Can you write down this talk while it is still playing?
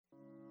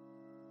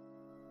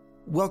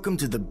Welcome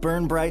to the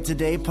Burn Bright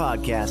Today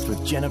podcast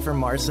with Jennifer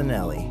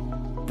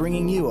Marcinelli,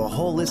 bringing you a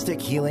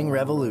holistic healing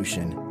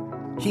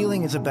revolution.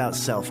 Healing is about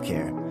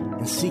self-care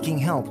and seeking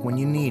help when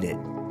you need it.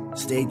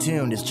 Stay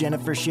tuned as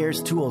Jennifer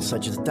shares tools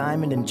such as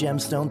diamond and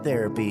gemstone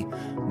therapy,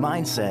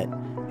 mindset,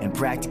 and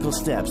practical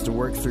steps to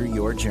work through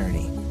your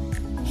journey.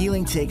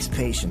 Healing takes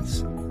patience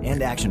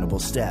and actionable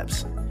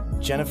steps.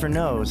 Jennifer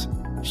knows,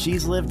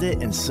 she's lived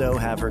it, and so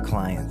have her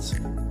clients.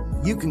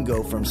 You can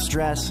go from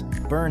stress,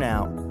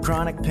 burnout,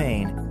 chronic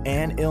pain,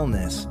 and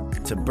illness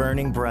to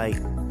burning bright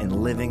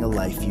and living a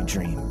life you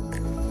dream.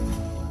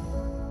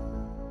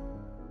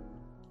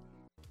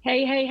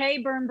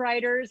 Hey, Burn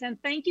Brighters.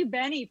 And thank you,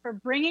 Benny, for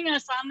bringing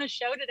us on the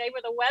show today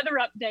with a weather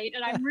update.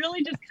 And I'm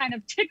really just kind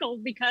of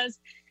tickled because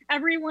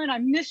everyone, I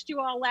missed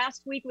you all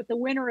last week with the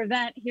winter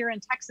event here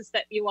in Texas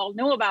that you all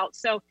know about.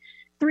 So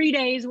 3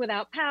 days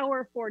without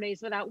power, 4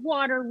 days without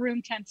water,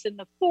 room temps in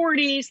the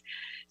 40s.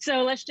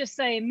 So let's just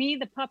say me,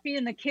 the puppy,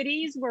 and the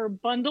kitties were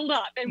bundled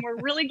up, and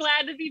we're really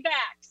glad to be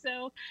back.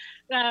 So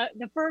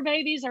the fur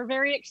babies are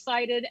very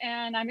excited,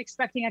 and I'm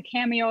expecting a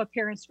cameo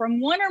appearance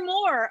from one or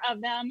more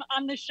of them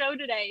on the show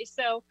today.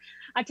 So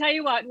I tell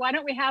you what, why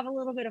don't we have a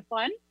little bit of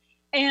fun?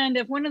 And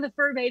if one of the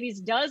fur babies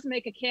does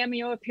make a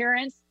cameo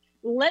appearance,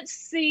 let's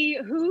see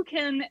who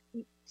can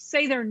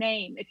say their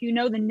name. If you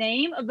know the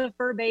name of the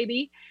fur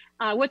baby,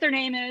 what their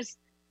name is,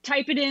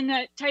 type it in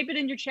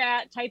your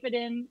chat, type it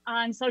in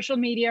on social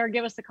media, or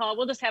give us a call.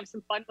 We'll just have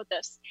some fun with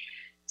this.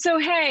 So,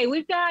 hey,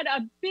 we've got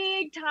a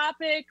big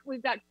topic.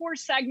 We've got 4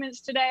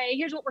 segments today.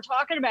 Here's what we're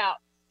talking about.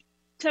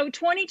 So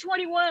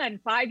 2021,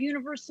 5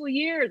 universal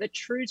year, the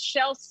truth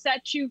shall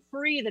set you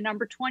free, the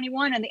number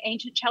 21 and the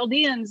ancient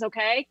Chaldeans,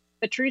 okay?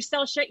 The truth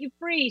shall set you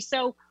free.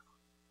 So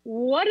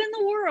what in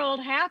the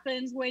world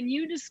happens when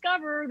you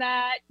discover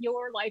that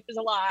your life is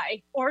a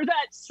lie, or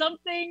that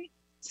something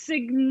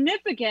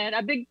significant,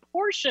 a big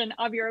portion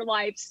of your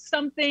life,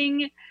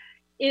 something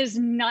is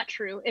not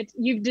true?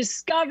 You've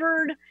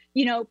discovered,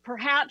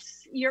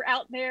 perhaps you're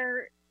out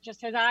there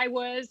just as I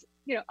was,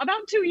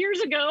 about 2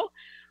 years ago,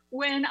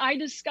 when I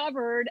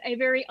discovered a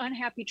very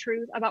unhappy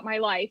truth about my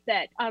life,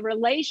 that a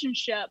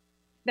relationship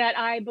that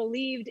I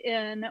believed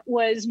in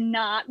was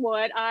not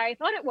what I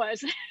thought it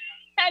was,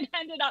 and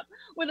ended up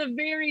with a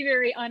very,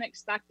 very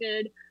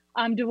unexpected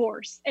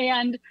divorce.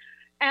 And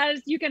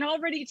as you can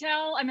already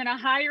tell, I'm in a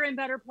higher and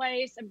better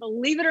place. And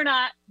believe it or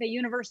not, the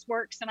universe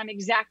works, and I'm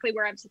exactly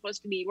where I'm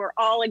supposed to be. We're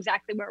all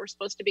exactly where we're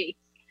supposed to be.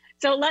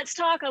 So let's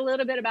talk a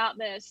little bit about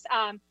this.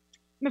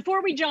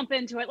 Before we jump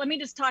into it, let me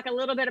just talk a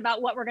little bit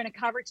about what we're going to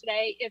cover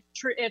today, if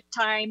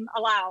time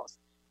allows.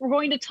 We're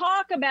going to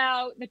talk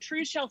about the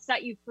truth shall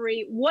set you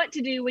free, what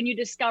to do when you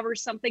discover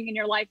something in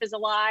your life is a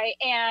lie,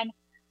 and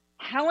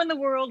how in the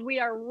world we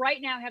are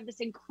right now have this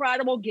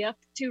incredible gift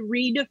to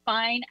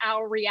redefine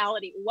our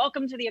reality.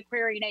 Welcome to the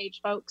Aquarian age,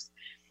 folks.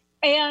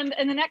 And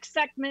in the next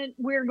segment,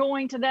 we're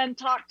going to then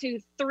talk to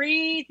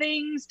 3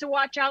 things to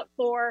watch out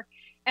for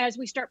as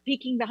we start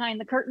peeking behind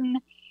the curtain.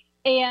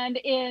 And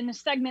in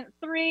segment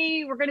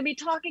 3, we're going to be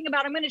talking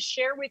about, I'm going to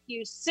share with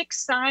you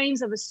 6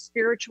 signs of a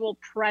spiritual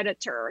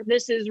predator.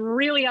 This is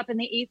really up in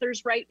the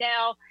ethers right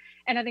now,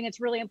 and I think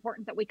it's really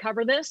important that we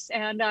cover this.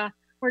 And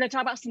we're going to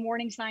talk about some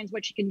warning signs,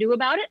 what you can do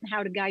about it, and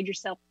how to guide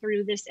yourself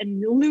through this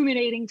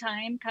illuminating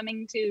time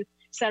coming to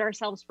set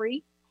ourselves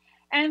free.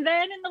 And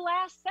then in the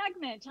last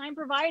segment, time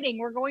providing,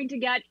 we're going to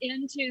get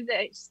into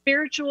the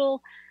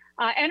spiritual,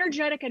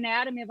 energetic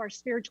anatomy of our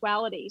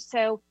spirituality.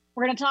 So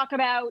we're going to talk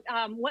about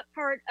what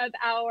part of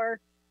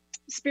our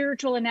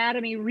spiritual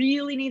anatomy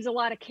really needs a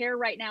lot of care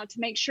right now to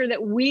make sure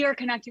that we are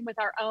connecting with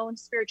our own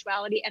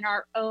spirituality and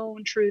our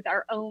own truth,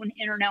 our own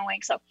inner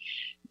knowing. So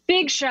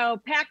big show,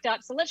 packed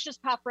up. So let's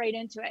just pop right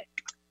into it.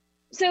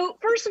 So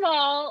first of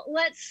all,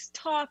 let's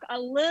talk a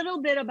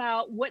little bit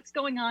about what's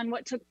going on,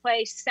 what took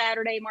place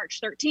Saturday,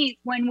 March 13th,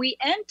 when we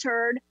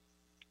entered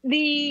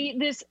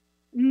this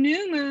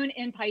new moon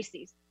in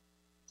Pisces.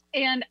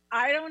 And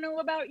I don't know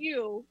about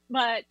you,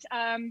 but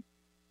let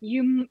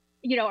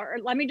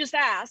me just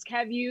ask,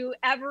 have you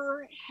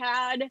ever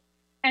had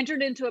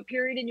entered into a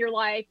period in your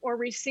life or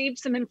received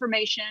some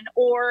information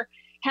or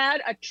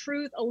had a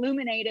truth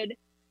illuminated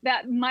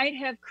that might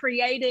have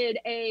created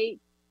a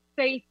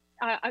faith,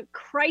 a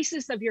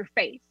crisis of your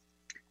faith,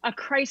 a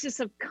crisis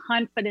of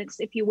confidence,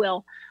 if you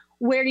will,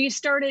 where you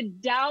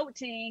started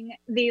doubting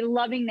the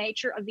loving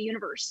nature of the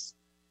universe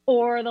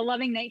or the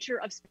loving nature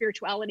of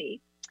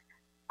spirituality?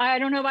 I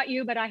don't know about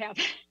you, but I have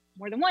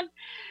more than one.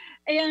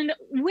 And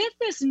with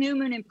this new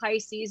moon in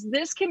Pisces,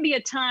 this can be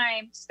a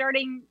time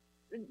starting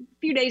a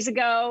few days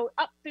ago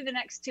up through the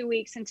next 2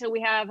 weeks until we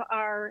have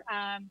our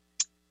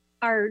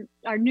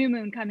new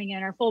moon coming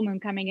in, our full moon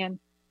coming in.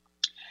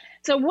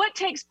 So what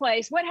takes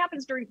place, what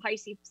happens during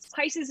Pisces?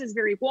 Pisces is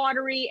very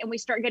watery, and we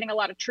start getting a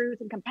lot of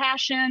truth and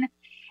compassion.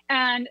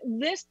 And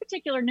this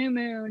particular new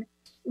moon,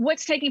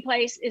 what's taking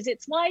place is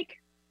it's like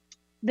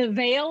the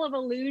veil of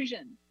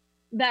illusion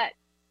that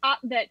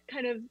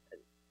kind of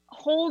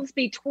holds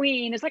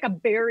between, it's like a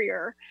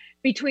barrier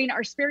between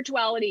our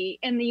spirituality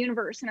and the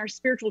universe and our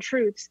spiritual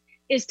truths,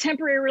 is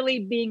temporarily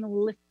being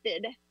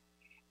lifted.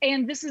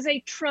 And this is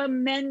a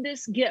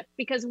tremendous gift,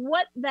 because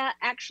what that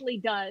actually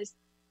does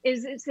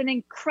is it's an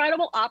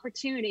incredible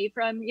opportunity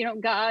from,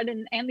 God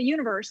and the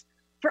universe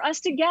for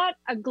us to get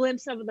a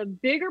glimpse of the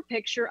bigger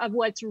picture of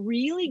what's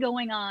really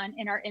going on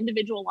in our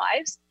individual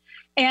lives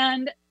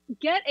and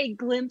get a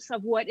glimpse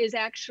of what is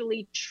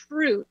actually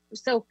true.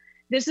 So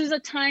this is a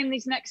time,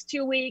 these next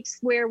 2 weeks,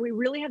 where we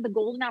really have the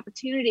golden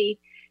opportunity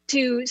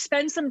to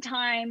spend some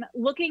time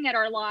looking at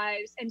our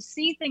lives and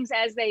see things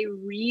as they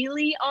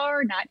really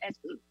are, not as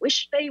we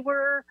wish they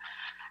were,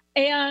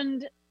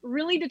 and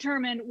really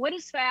determine what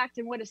is fact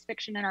and what is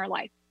fiction in our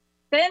life.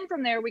 Then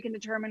from there, we can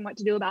determine what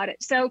to do about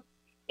it. So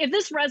if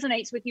this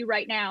resonates with you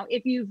right now,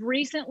 if you've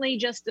recently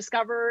just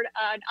discovered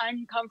an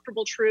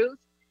uncomfortable truth,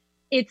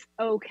 it's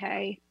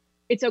okay.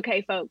 It's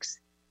okay, folks.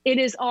 It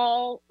is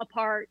all a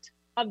part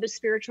of the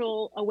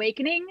spiritual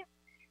awakening.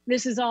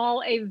 This is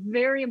all a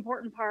very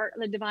important part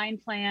of the divine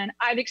plan.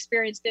 I've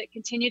experienced it,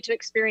 continue to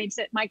experience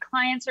it. My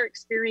clients are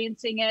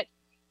experiencing it.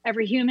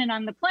 Every human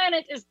on the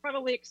planet is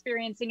probably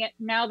experiencing it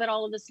now that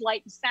all of this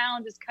light and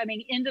sound is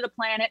coming into the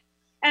planet.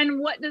 And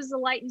what does the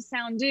light and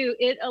sound do?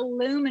 It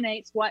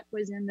illuminates what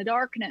was in the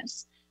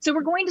darkness. So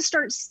we're going to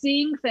start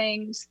seeing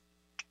things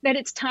that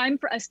it's time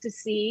for us to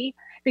see,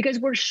 because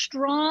we're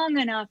strong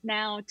enough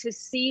now to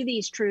see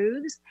these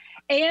truths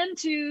and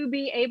to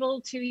be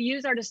able to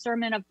use our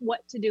discernment of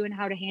what to do and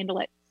how to handle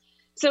it.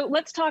 So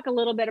let's talk a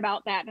little bit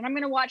about that. And I'm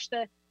going to watch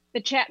the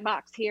chat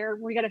box here.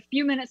 We got a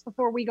few minutes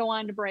before we go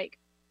on to break.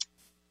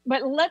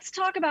 But let's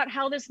talk about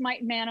how this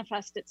might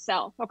manifest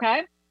itself,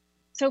 okay?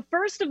 So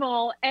first of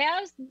all,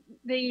 as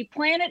the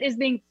planet is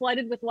being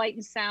flooded with light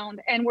and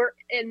sound, and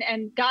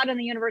and God in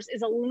the universe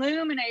is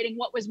illuminating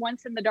what was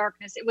once in the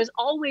darkness, it was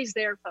always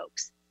there,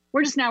 folks.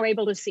 We're just now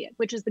able to see it,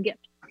 which is the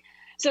gift.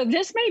 So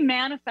this may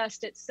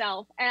manifest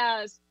itself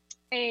as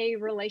a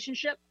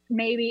relationship,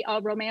 maybe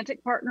a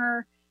romantic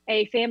partner,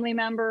 a family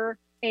member,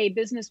 a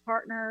business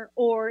partner,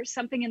 or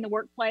something in the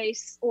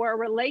workplace, or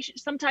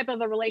some type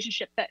of a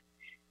relationship that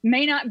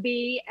may not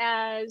be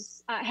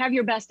as have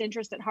your best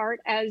interest at heart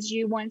as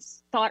you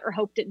once thought or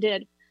hoped it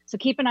did. So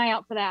keep an eye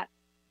out for that.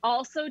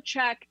 Also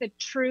check the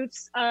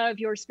truths of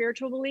your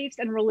spiritual beliefs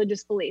and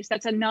religious beliefs.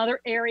 That's another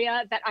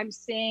area that I'm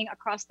seeing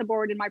across the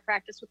board in my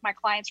practice with my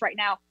clients right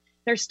now.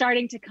 They're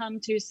starting to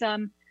come to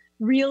some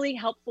really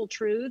helpful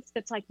truths.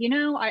 That's like,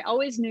 I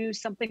always knew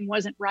something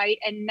wasn't right,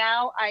 and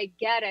now I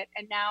get it.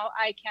 And now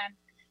I can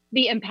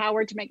be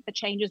empowered to make the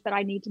changes that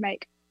I need to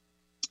make.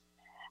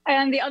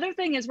 And the other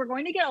thing is, we're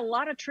going to get a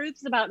lot of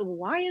truths about,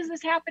 why is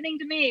this happening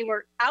to me?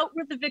 We're out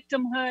with the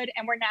victimhood,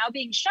 and we're now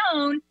being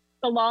shown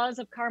the laws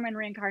of karma and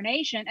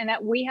reincarnation, and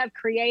that we have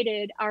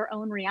created our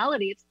own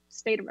reality.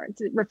 It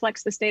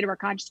reflects the state of our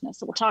consciousness.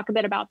 So we'll talk a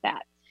bit about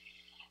that.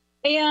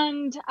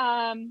 And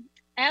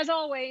as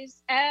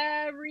always,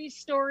 every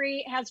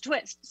story has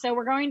twists. So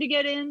we're going to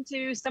get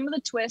into some of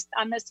the twists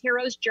on this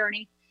hero's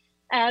journey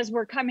as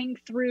we're coming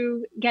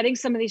through, getting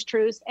some of these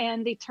truths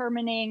and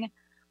determining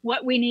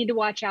what we need to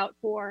watch out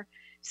for.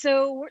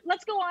 So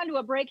let's go on to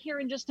a break here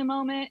in just a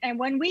moment. And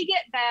when we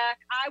get back,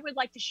 I would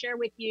like to share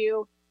with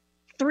you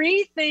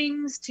 3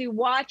 things to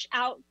watch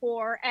out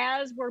for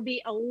as we're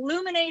being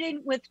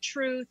illuminated with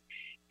truth,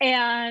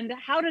 and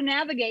how to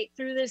navigate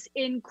through this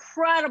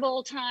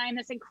incredible time,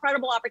 this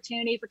incredible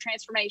opportunity for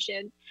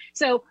transformation.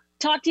 So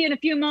talk to you in a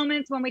few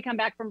moments when we come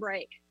back from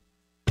break.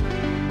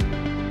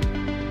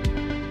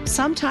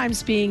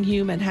 Sometimes being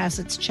human has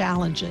its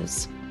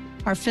challenges.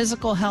 Our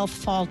physical health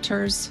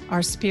falters,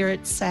 our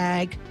spirits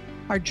sag,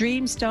 our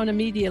dreams don't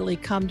immediately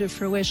come to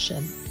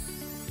fruition.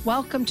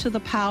 Welcome to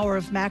the power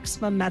of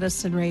Maximum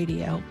Medicine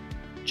Radio.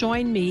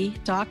 Join me,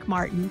 Doc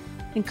Martin,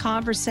 in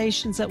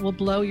conversations that will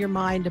blow your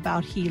mind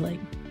about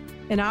healing.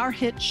 In our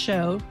hit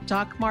show,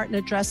 Doc Martin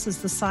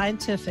addresses the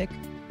scientific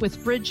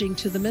with bridging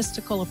to the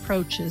mystical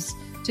approaches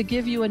to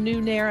give you a new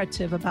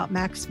narrative about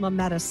maximum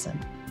medicine.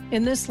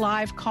 In this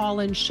live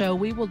call-in show,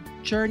 we will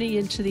journey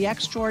into the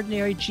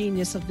extraordinary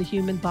genius of the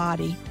human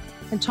body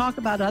and talk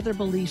about other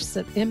beliefs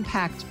that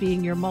impact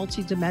being your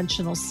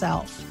multidimensional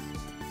self.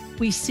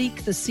 We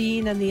seek the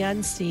seen and the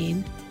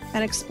unseen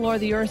and explore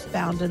the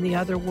earthbound and the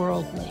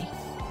otherworldly,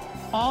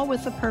 all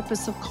with the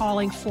purpose of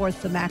calling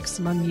forth the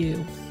maximum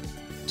you.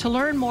 To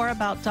learn more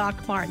about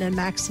Doc Martin and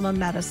Maximum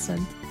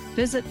Medicine,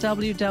 visit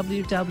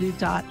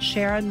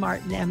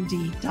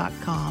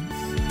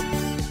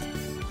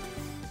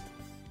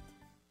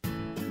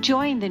www.sharonmartinmd.com.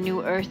 Join the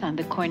New Earth on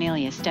the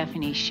Cornelia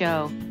Stephanie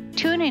Show.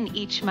 Tune in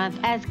each month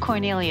as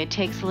Cornelia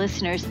takes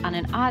listeners on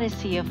an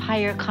odyssey of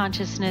higher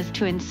consciousness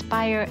to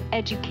inspire,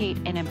 educate,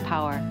 and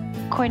empower.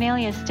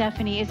 Cornelia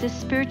Stephanie is a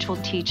spiritual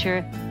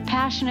teacher,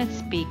 passionate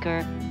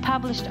speaker,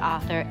 published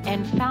author,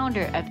 and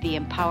founder of the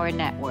Empower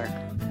Network.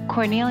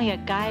 Cornelia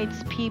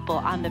guides people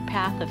on the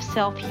path of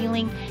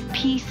self-healing,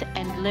 peace,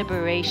 and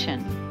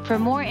liberation. For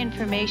more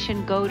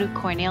information, go to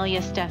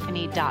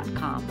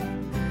corneliastephanie.com.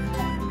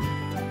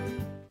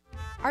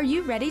 Are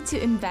you ready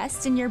to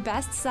invest in your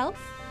best self?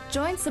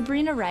 Join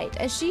Sabrina Wright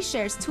as she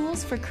shares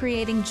tools for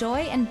creating joy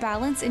and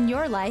balance in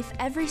your life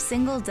every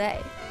single day.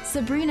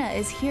 Sabrina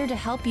is here to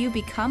help you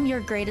become your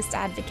greatest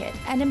advocate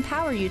and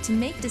empower you to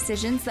make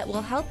decisions that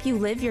will help you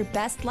live your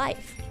best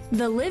life.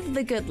 The Live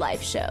the Good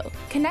Life Show,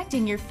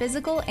 connecting your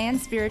physical and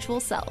spiritual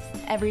self,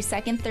 every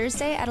second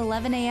Thursday at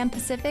 11 a.m.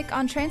 Pacific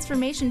on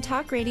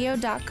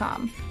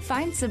TransformationTalkRadio.com.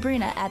 Find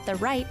Sabrina at the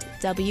right,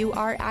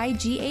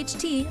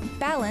 WRIGHT,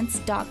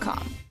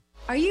 balance.com.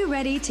 Are you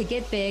ready to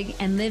get big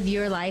and live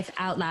your life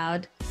out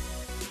loud?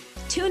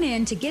 Tune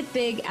in to Get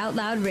Big Out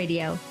Loud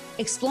Radio,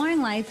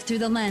 exploring life through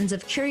the lens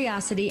of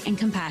curiosity and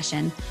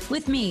compassion,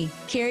 with me,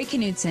 Carrie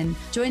Knudsen,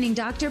 joining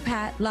Dr.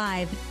 Pat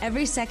live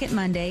every second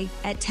Monday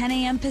at 10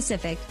 a.m.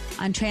 Pacific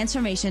on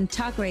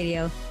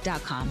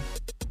TransformationTalkRadio.com.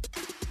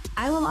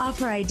 I will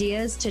offer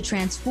ideas to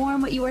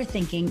transform what you are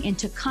thinking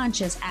into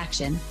conscious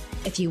action.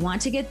 If you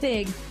want to get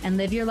big and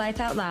live your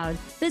life out loud,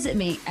 visit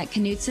me at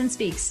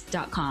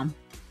KnudsenSpeaks.com.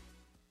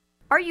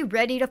 Are you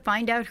ready to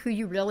find out who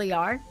you really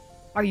are?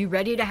 Are you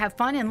ready to have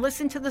fun and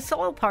listen to the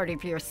soul part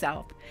of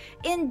yourself?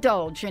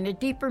 Indulge in a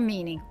deeper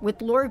meaning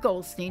with Laura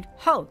Goldstein,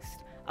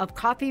 host of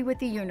Coffee with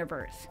the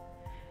Universe.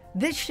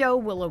 This show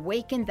will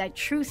awaken that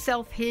true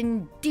self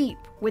hidden deep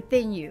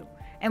within you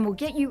and will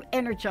get you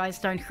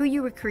energized on who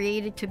you were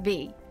created to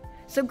be.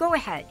 So go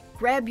ahead,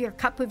 grab your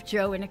cup of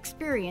joe and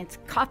experience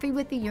Coffee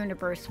with the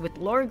Universe with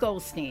Laura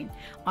Goldstein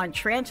on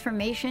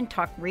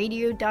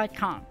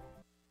TransformationTalkRadio.com.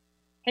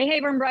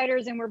 Hey, Burn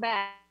Brighters, and we're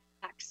back.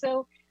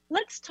 So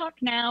let's talk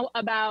now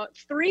about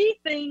 3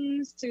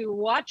 things to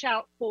watch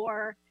out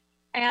for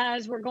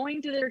as we're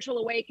going through the spiritual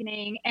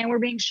awakening and we're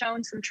being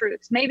shown some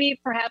truths, maybe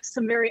perhaps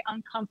some very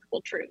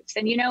uncomfortable truths.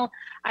 And, you know,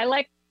 I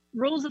like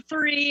rules of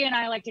 3 and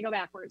I like to go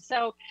backwards.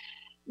 So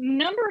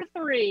number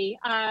 3,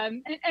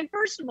 and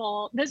first of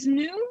all, this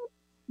new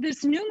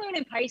moon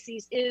in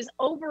Pisces is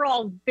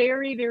overall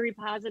very, very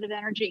positive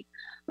energy,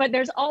 but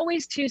there's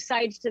always 2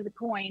 sides to the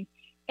coin.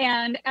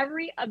 And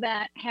every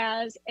event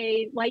has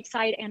a light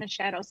side and a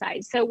shadow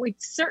side. So we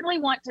certainly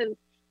want to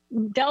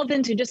delve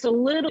into just a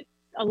little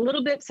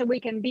bit so we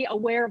can be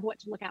aware of what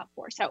to look out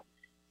for. So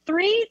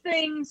 3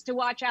 things to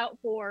watch out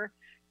for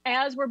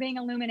as we're being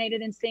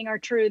illuminated and seeing our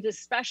truths,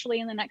 especially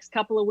in the next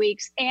couple of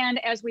weeks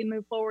and as we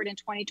move forward in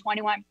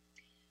 2021.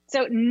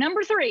 So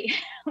number 3,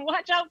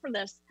 watch out for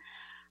this.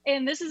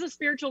 And this is a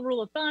spiritual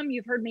rule of thumb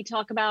you've heard me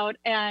talk about,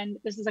 and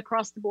this is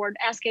across the board.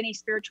 Ask any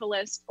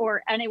spiritualist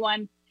or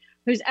anyone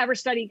who's ever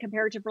studied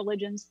comparative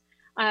religions.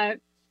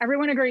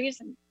 Everyone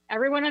agrees, and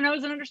everyone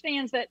knows and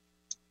understands that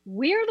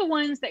we're the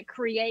ones that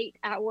create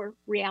our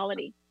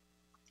reality.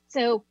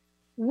 So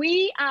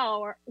we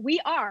are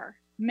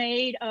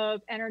made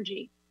of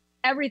energy.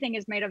 Everything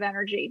is made of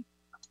energy.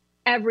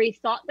 Every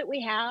thought that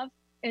we have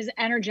is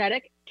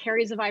energetic,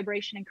 carries a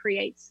vibration, and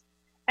creates.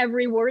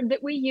 Every word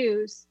that we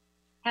use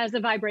has a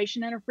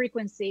vibration and a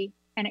frequency,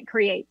 and it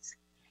creates.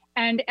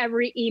 And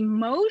every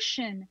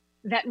emotion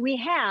that we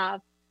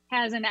have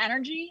has an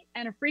energy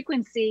and a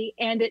frequency,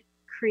 and it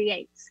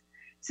creates.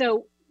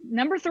 So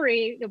number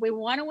 3 that we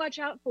want to watch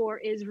out for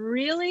is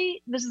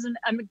really, this is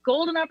a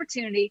golden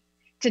opportunity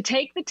to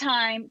take the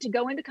time to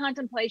go into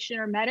contemplation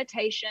or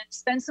meditation,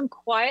 spend some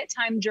quiet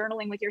time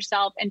journaling with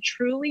yourself and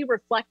truly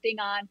reflecting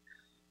on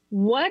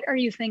what are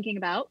you thinking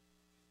about?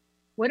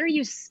 What are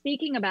you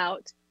speaking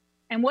about?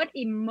 And what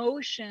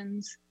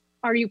emotions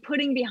are you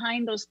putting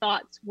behind those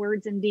thoughts,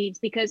 words, and deeds?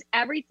 Because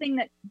everything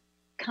that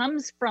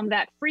comes from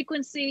that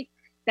frequency,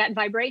 that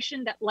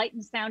vibration, that light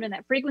and sound, and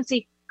that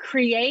frequency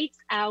creates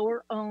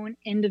our own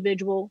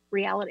individual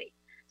reality.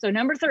 So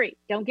number 3,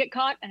 don't get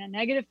caught in a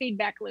negative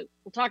feedback loop.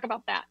 We'll talk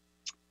about that.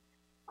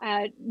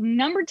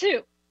 Number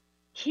 2,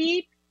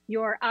 keep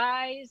your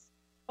eyes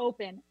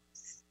open.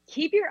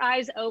 Keep your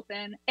eyes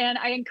open. And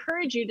I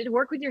encourage you to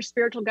work with your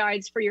spiritual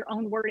guides for your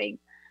own wording.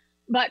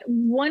 But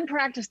one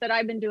practice that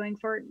I've been doing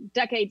for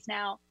decades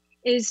now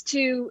is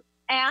to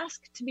ask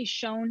to be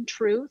shown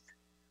truth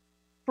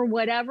for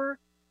whatever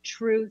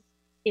truth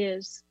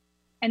is,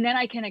 and then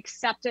I can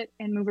accept it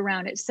and move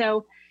around it.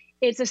 So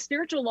it's a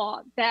spiritual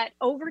law that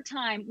over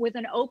time, with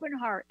an open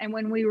heart, and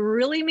when we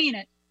really mean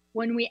it,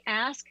 when we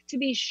ask to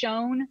be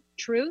shown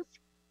truth,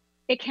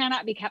 it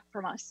cannot be kept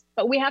from us,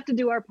 but we have to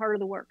do our part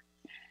of the work.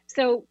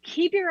 So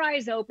keep your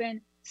eyes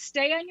open,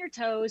 stay on your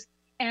toes,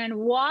 and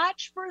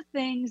watch for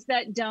things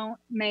that don't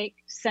make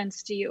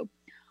sense to you.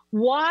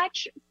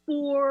 Watch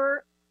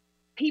for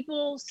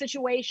people,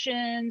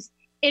 situations,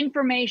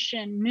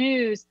 information,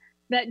 news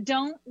that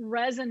don't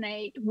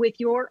resonate with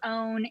your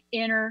own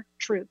inner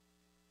truth.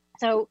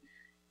 So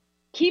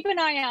keep an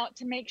eye out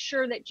to make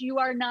sure that you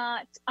are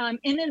not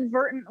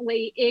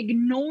inadvertently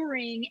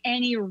ignoring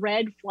any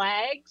red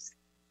flags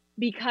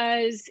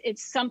because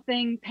it's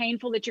something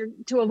painful that you're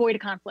to avoid a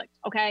conflict,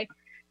 okay?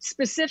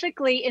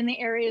 Specifically in the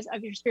areas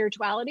of your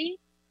spirituality,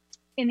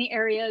 in the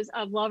areas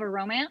of love or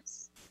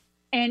romance,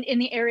 and in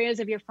the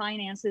areas of your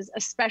finances,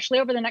 especially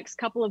over the next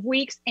couple of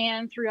weeks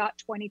and throughout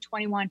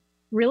 2021.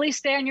 Really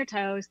stay on your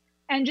toes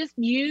and just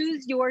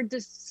use your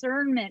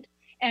discernment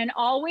and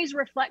always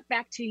reflect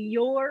back to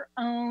your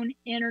own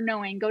inner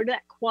knowing. Go to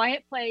that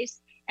quiet place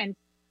and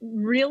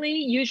really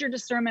use your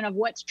discernment of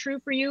what's true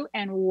for you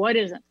and what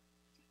isn't.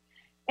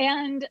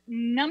 And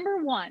number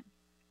one,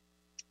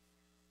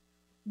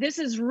 this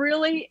is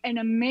really an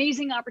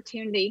amazing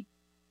opportunity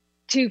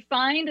to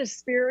find a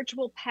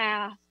spiritual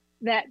path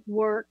that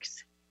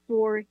works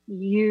for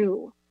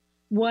you,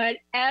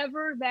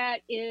 whatever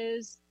that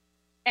is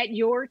at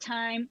your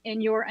time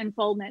in your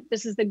unfoldment.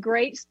 This is the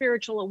great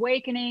spiritual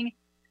awakening.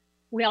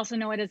 We also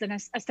know it as an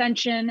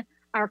ascension.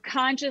 Our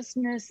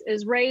consciousness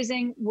is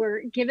raising.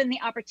 We're given the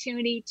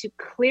opportunity to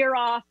clear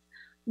off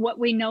what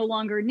we no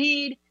longer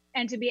need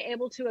and to be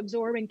able to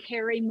absorb and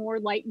carry more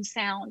light and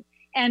sound.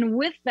 And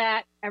with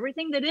that,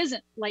 everything that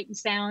isn't light and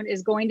sound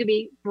is going to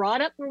be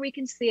brought up where we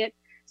can see it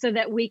so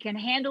that we can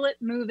handle it,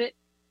 move it,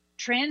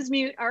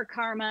 transmute our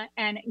karma,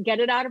 and get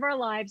it out of our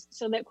lives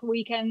so that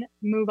we can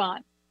move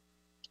on.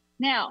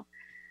 Now,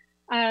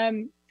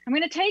 I'm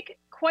going to take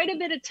quite a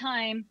bit of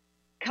time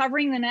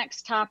covering the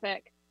next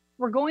topic.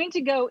 We're going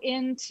to go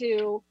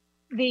into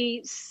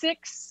the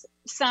 6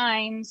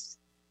 signs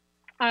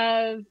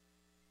of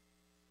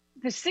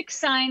a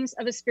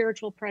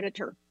spiritual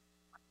predator.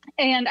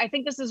 And I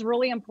think this is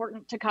really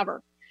important to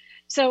cover.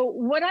 So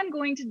what I'm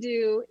going to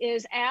do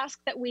is ask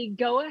that we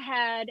go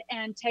ahead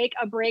and take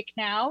a break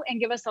now and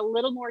give us a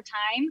little more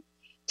time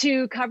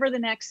to cover the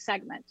next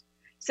segment.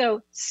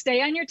 So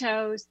stay on your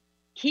toes,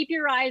 keep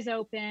your eyes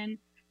open,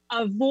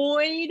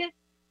 avoid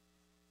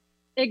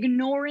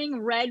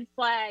ignoring red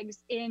flags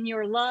in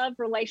your love,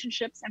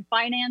 relationships, and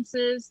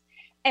finances,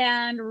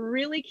 and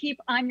really keep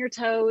on your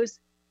toes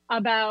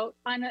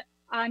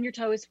on your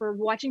toes for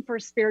watching for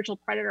spiritual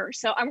predators.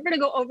 So I'm going to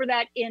go over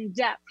that in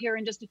depth here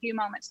in just a few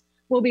moments.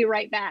 We'll be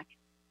right back.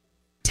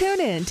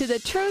 Tune in to The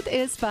Truth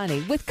is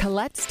Funny with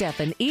Colette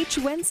Steffen each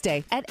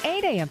Wednesday at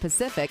 8 a.m.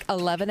 Pacific,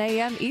 11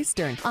 a.m.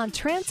 Eastern on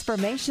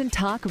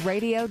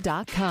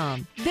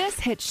TransformationTalkRadio.com. This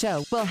hit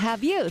show will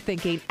have you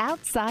thinking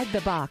outside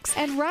the box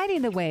and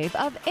riding the wave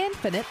of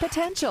infinite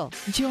potential.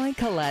 Join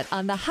Colette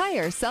on the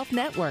Higher Self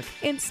Network,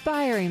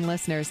 inspiring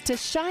listeners to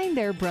shine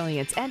their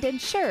brilliance and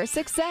ensure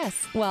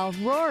success while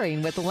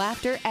roaring with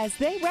laughter as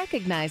they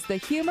recognize the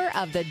humor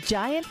of the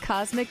giant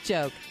cosmic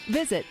joke.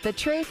 Visit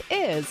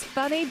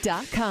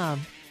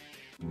thetruthisfunny.com.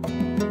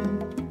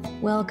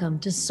 Welcome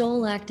to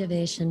Soul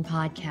Activation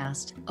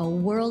Podcast, a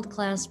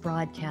world-class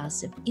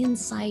broadcast of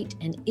insight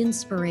and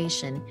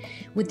inspiration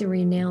with the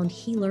renowned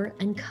healer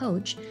and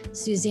coach,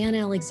 Suzanne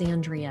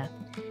Alexandria.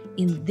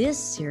 In this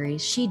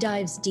series, she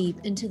dives deep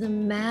into the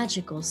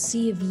magical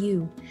sea of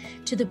you,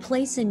 to the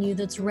place in you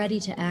that's ready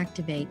to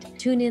activate.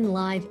 Tune in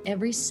live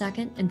every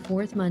second and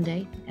fourth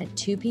Monday at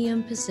 2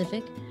 p.m.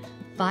 Pacific,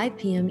 5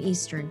 p.m.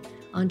 Eastern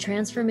on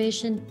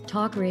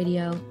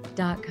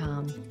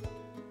TransformationTalkRadio.com.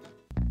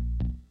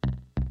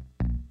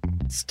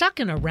 Stuck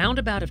in a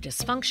roundabout of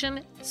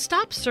dysfunction?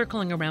 Stop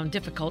circling around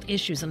difficult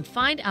issues and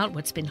find out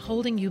what's been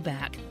holding you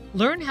back.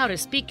 Learn how to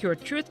speak your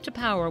truth to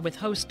power with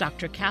host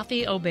Dr.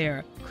 Kathy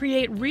Obear.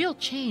 Create real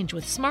change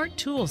with smart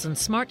tools and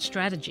smart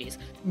strategies.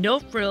 No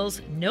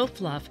frills, no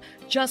fluff,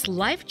 just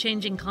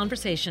life-changing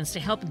conversations to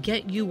help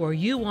get you where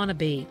you want to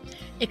be.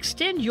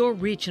 Extend your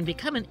reach and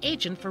become an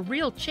agent for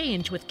real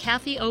change with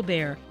Kathy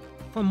Obear.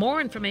 For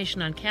more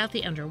information on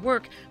Kathy and her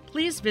work,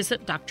 please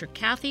visit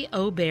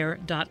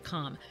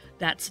drkathyobear.com.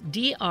 That's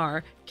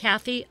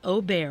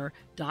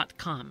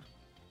drkathyobear.com.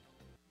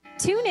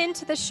 Tune in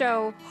to the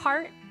show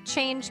Heart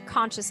Change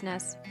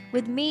Consciousness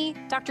with me,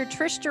 Dr.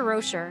 Trish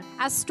DeRocher,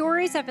 as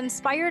stories of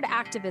inspired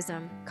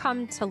activism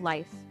come to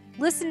life.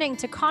 Listening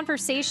to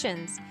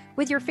conversations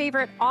with your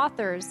favorite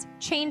authors,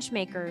 change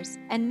makers,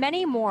 and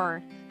many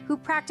more who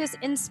practice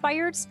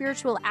inspired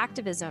spiritual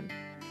activism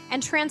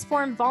and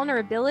transform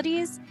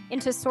vulnerabilities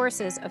into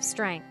sources of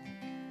strength.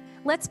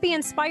 Let's be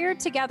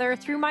inspired together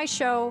through my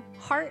show,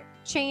 Heart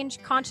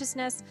Change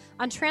Consciousness,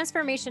 on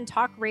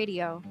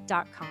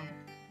TransformationTalkRadio.com.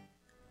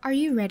 Are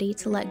you ready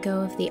to let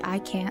go of the I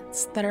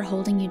can'ts that are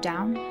holding you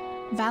down?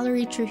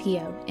 Valerie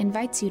Trujillo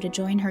invites you to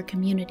join her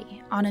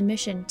community on a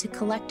mission to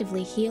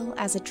collectively heal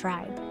as a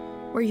tribe,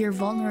 where your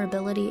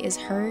vulnerability is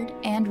heard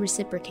and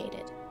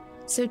reciprocated.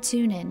 So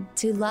tune in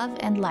to Love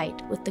and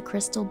Light with the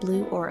Crystal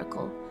Blue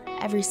Oracle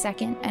every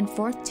second and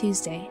fourth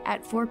Tuesday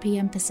at 4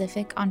 p.m.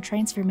 Pacific on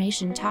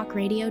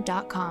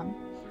TransformationTalkRadio.com.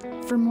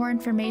 For more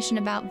information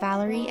about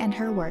Valerie and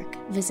her work,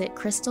 visit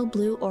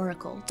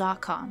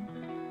crystalblueoracle.com.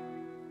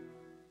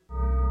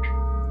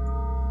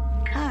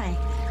 Hi,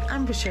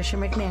 I'm Patricia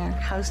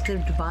McNair, host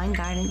of Divine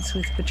Guidance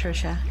with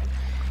Patricia,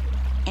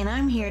 and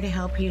I'm here to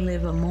help you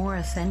live a more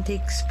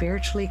authentic,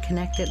 spiritually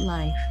connected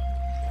life.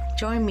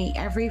 Join me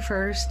every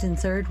first and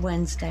third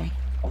Wednesday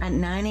at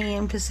 9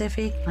 a.m.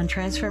 Pacific on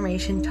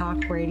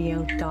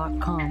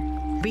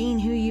TransformationTalkRadio.com. Being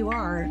who you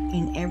are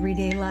in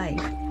everyday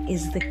life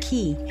is the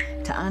key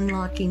to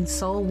unlocking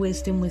soul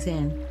wisdom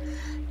within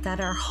that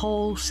our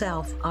whole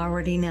self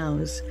already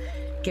knows.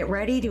 Get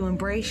ready to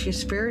embrace your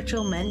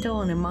spiritual,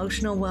 mental, and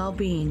emotional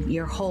well-being,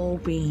 your whole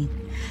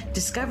being.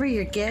 Discover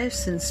your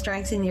gifts and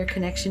strengthen your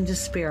connection to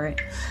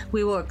spirit.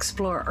 We will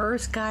explore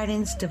earth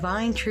guidance,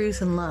 divine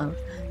truth and love,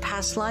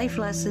 past life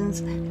lessons,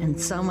 and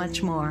so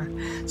much more.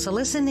 So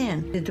listen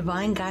in to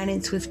Divine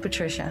Guidance with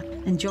Patricia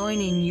and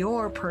join in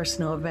your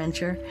personal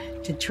adventure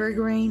to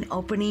triggering,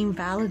 opening,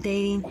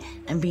 validating,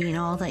 and being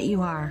all that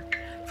you are.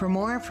 For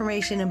more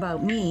information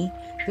about me,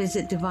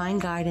 visit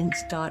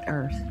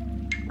divineguidance.earth.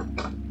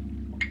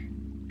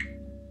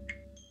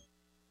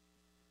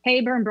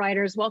 Hey, Burn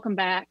Brighters, welcome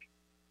back.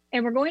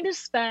 And we're going to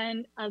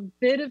spend a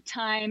bit of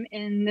time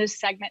in this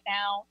segment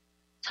now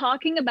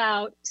talking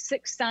about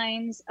 6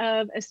 signs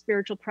of a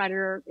spiritual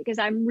predator, because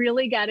I'm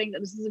really getting that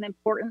this is an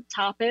important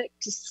topic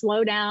to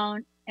slow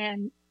down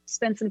and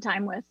spend some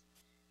time with.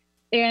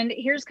 And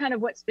here's kind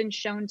of what's been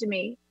shown to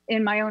me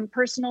in my own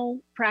personal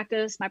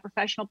practice, my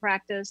professional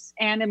practice,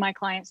 and in my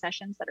client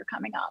sessions that are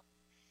coming up.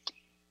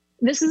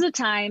 This is a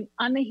time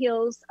on the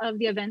heels of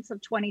the events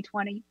of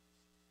 2020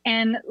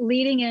 and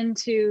leading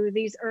into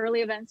these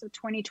early events of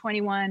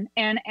 2021.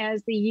 And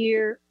as the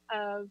year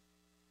of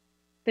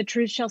The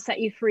Truth Shall Set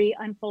You Free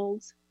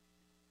unfolds,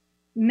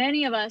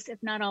 many of us, if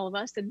not all of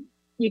us, and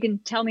you can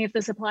tell me if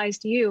this applies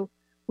to you,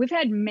 we've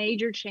had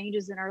major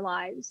changes in our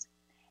lives.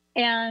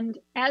 And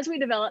as we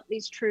develop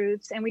these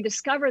truths and we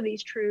discover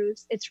these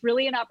truths, it's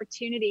really an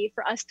opportunity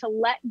for us to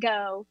let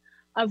go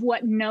of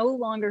what no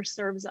longer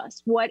serves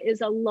us, what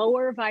is a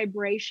lower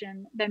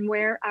vibration than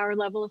where our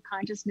level of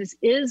consciousness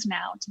is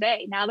now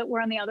today, now that we're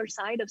on the other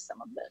side of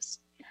some of this.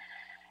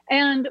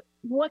 And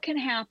what can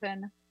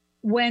happen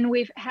when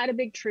we've had a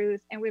big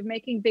truth and we're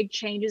making big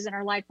changes in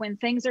our life, when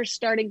things are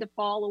starting to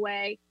fall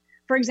away.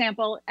 For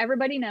example,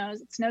 everybody knows,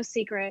 it's no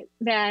secret,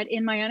 that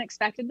in my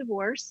unexpected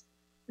divorce,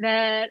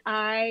 that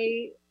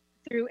I,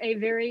 through a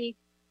very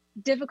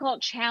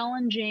difficult,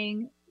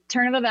 challenging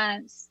turn of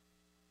events,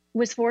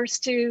 was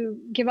forced to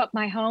give up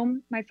my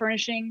home, my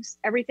furnishings,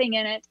 everything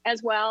in it,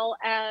 as well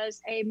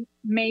as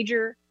make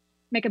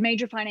a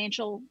major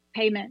financial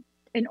payment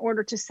in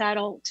order to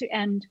settle, to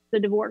end the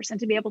divorce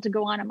and to be able to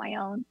go on my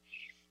own.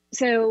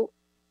 So,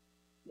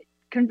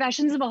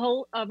 confessions of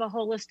a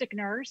holistic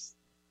nurse.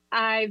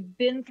 I've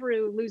been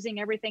through losing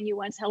everything you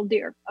once held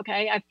dear.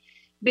 Okay. I've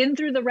been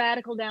through the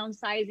radical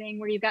downsizing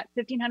where you've got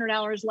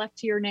 $1,500 left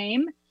to your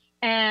name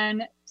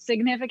and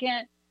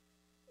significant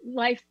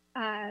life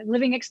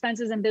living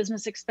expenses and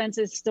business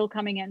expenses still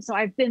coming in. So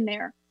I've been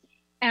there.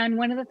 And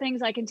one of the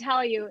things I can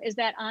tell you is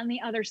that on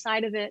the other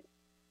side of it,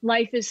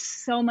 life is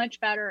so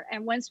much better.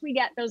 And once we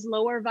get those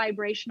lower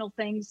vibrational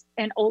things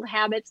and old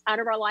habits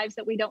out of our lives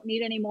that we don't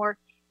need anymore,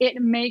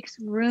 it makes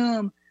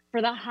room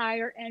for the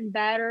higher and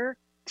better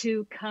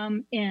to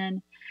come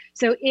in.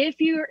 So if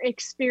you're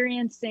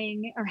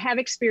experiencing or have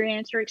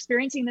experienced or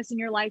experiencing this in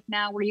your life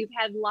now, where you've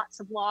had lots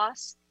of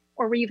loss,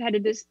 or where you've had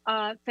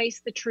to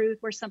face the truth,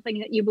 where something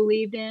that you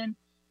believed in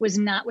was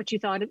not what you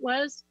thought it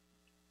was,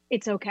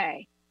 it's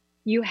okay.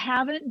 You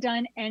haven't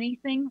done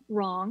anything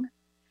wrong,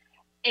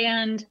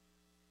 and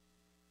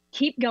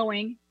keep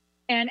going.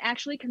 And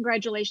actually,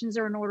 congratulations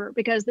are in order,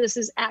 because this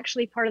is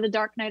actually part of the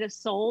dark night of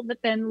soul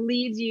that then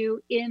leads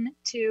you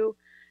into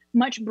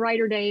much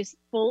brighter days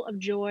full of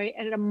joy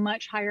and at a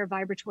much higher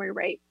vibratory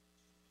rate.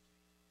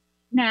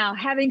 Now,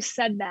 having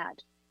said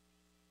that,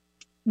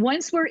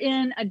 once we're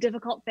in a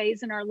difficult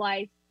phase in our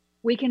life,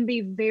 we can be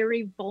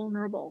very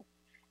vulnerable,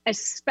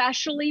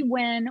 especially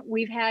when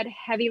we've had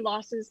heavy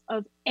losses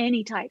of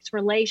any types: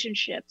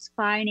 relationships,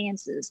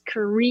 finances,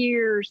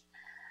 careers,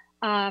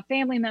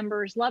 family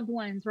members, loved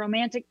ones,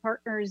 romantic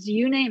partners,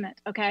 you name it.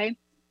 Okay.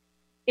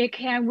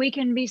 We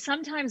can be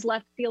sometimes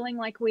left feeling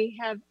like we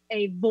have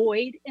a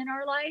void in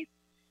our life,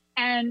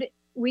 and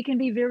we can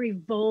be very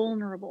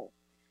vulnerable.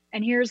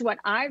 And here's what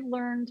I've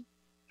learned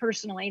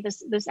personally.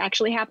 This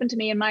actually happened to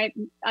me.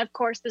 Of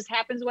course, this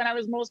happens when I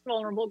was most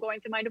vulnerable,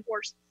 going through my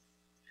divorce.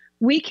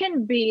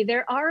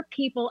 There are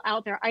people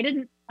out there, I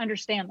didn't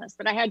understand this,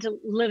 but I had to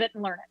live it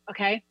and learn it.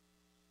 Okay.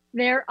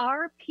 There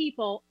are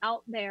people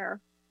out there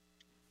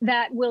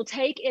that will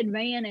take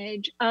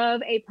advantage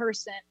of a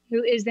person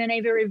who is in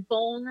a very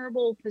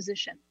vulnerable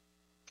position,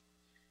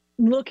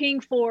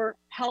 looking for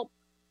help,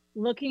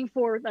 looking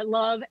for the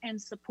love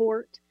and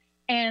support,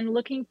 and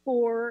looking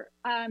for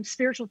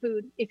spiritual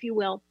food, if you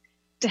will,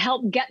 to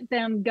help get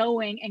them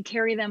going and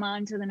carry them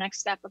on to the next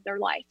step of their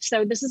life.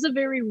 So this is a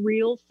very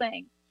real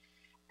thing.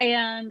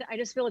 And I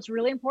just feel it's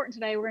really important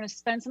today. We're going to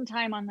spend some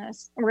time on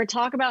this. And we're going to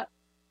talk about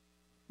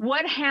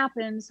what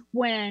happens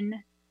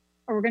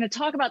we're going to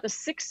talk about the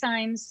 6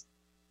 signs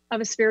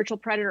of a spiritual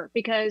predator,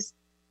 because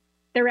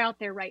they're out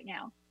there right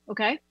now.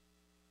 Okay.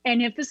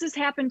 And if this has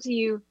happened to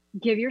you,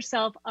 give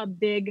yourself a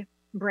big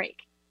break.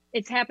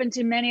 It's happened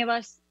to many of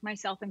us,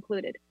 myself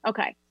included.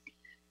 Okay.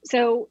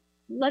 So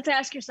let's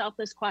ask yourself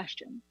this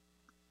question.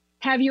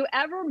 Have you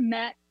ever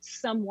met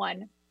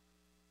someone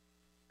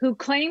who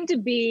claimed to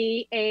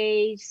be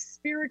a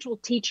spiritual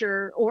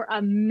teacher or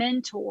a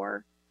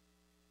mentor,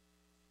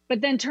 but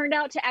then turned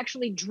out to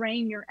actually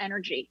drain your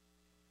energy?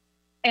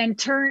 and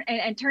turned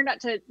out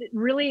to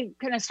really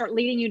kind of start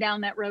leading you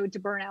down that road to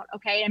burnout.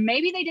 Okay. And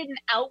maybe they didn't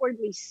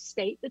outwardly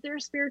state that they're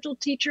a spiritual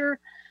teacher,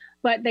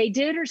 but they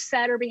did or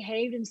said or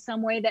behaved in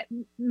some way that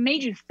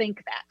made you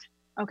think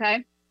that.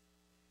 Okay.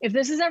 If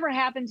this has ever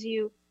happened to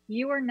you,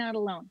 you are not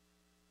alone.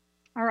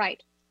 All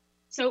right.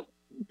 So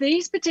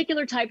these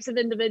particular types of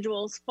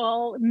individuals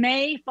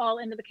may fall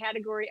into the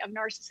category of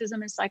narcissism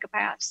and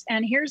psychopaths.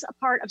 And here's a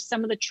part of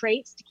some of the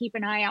traits to keep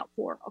an eye out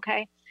for.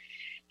 Okay.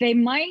 They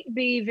might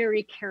be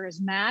very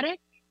charismatic.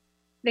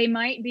 They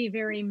might be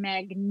very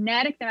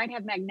magnetic. They might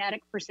have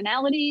magnetic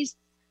personalities,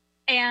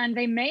 and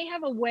they may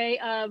have a way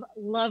of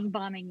love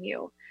bombing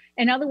you.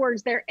 In other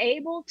words, they're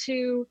able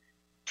to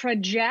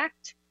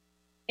project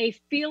a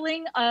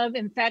feeling of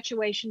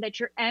infatuation that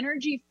your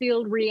energy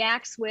field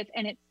reacts with,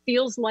 and it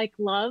feels like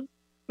love,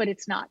 but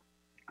it's not.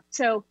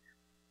 So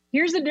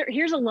here's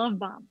a love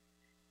bomb.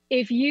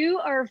 If you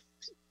are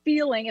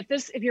feeling,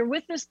 if you're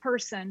with this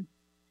person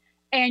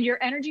and your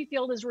energy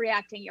field is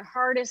reacting, your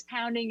heart is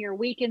pounding, you're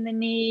weak in the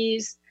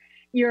knees,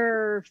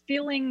 you're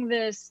feeling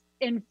this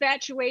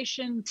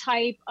infatuation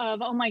type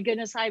of, oh my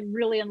goodness, I'm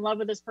really in love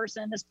with this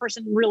person, and this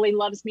person really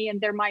loves me, and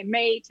they're my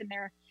mate, and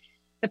they're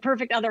the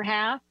perfect other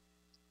half.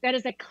 That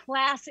is a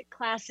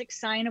classic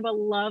sign of a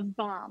love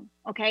bomb.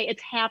 Okay.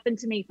 It's happened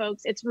to me,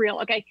 folks. It's real.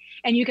 Okay.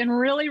 And you can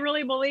really,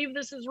 really believe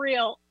this is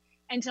real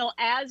until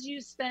as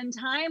you spend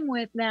time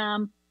with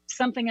them,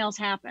 something else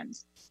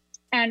happens.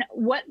 And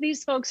what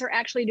these folks are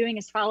actually doing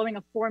is following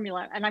a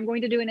formula. And I'm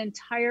going to do an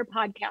entire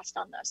podcast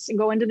on this and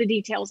go into the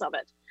details of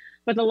it.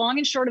 But the long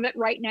and short of it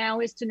right now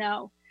is to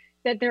know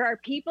that there are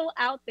people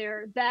out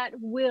there that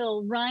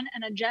will run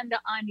an agenda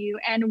on you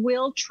and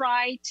will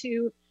try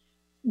to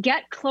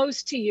get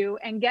close to you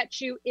and get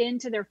you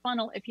into their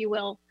funnel, if you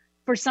will,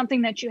 for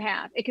something that you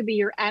have. It could be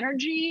your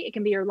energy, it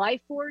can be your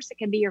life force, it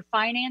can be your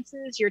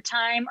finances, your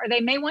time, or they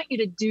may want you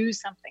to do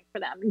something for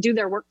them, do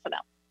their work for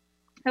them.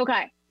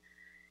 Okay.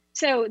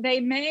 So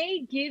they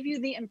may give you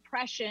the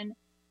impression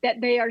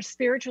that they are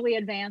spiritually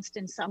advanced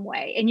in some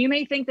way. And you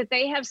may think that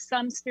they have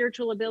some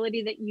spiritual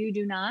ability that you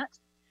do not.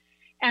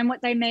 And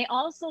what they may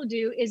also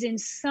do is in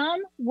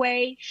some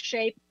way,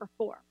 shape, or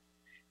form,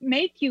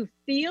 make you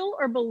feel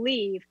or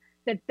believe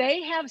that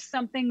they have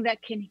something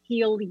that can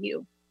heal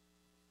you.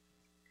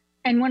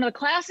 And one of the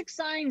classic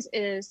signs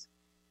is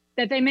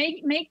that they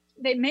may,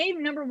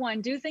 number one,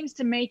 do things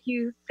to make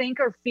you think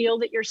or feel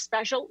that you're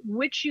special,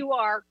 which you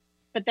are,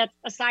 but that's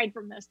aside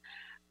from this.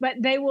 But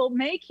they will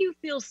make you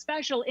feel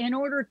special in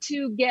order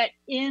to get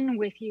in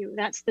with you.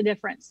 That's the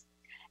difference.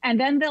 And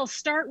then they'll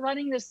start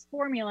running this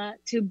formula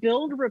to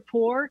build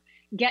rapport,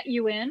 get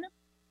you in,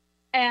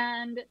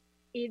 and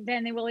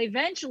then they will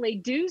eventually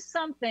do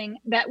something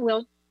that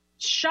will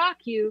shock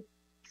you,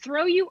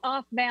 throw you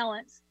off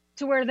balance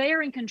to where they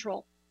are in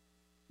control.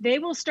 They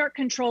will start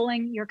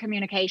controlling your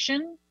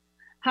communication,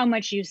 how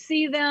much you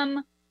see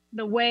them,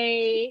 the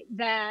way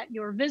that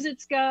your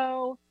visits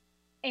go,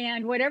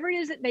 and whatever it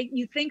is that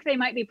you think they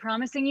might be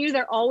promising you,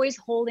 they're always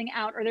holding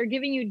out, or they're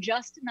giving you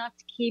just enough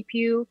to keep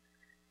you,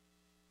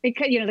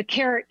 because the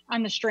carrot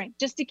on the string,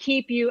 just to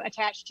keep you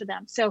attached to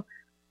them. So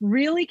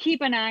really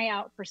keep an eye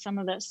out for some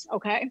of this,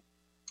 okay?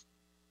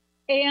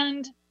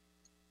 And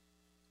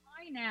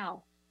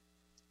now,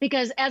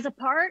 because as a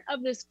part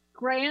of this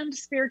grand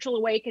spiritual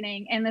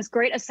awakening and this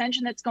great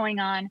ascension that's going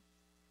on,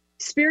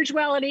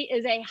 spirituality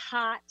is a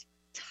hot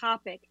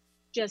topic.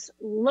 Just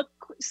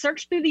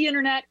search through the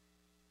internet.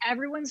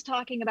 Everyone's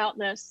talking about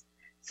this.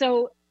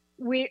 So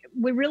we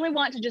really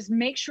want to just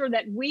make sure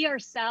that we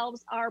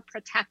ourselves are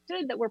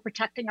protected, that we're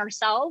protecting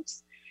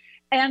ourselves,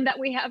 and that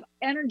we have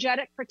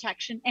energetic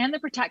protection and the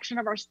protection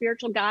of our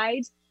spiritual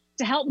guides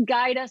to help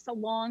guide us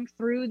along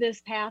through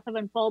this path of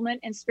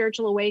unfoldment and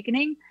spiritual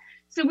awakening.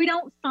 So we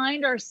don't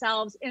find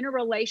ourselves in a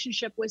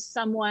relationship with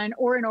someone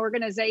or an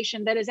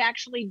organization that is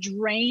actually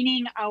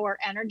draining our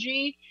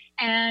energy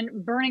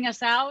and burning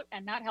us out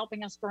and not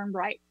helping us burn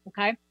bright.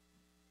 Okay.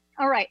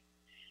 All right.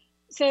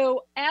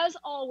 So as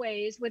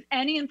always, with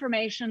any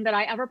information that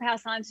I ever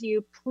pass on to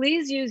you,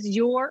 please use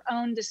your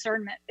own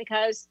discernment,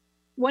 because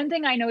one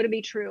thing I know to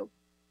be true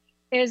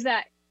is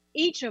that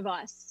each of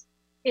us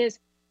is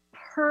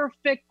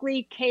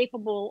perfectly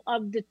capable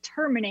of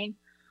determining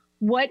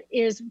what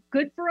is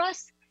good for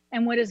us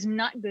and what is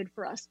not good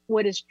for us,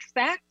 what is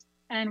fact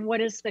and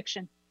what is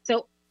fiction.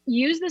 So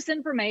use this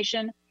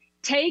information,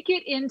 take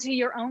it into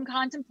your own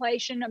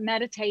contemplation,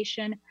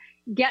 meditation,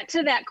 get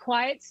to that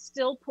quiet,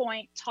 still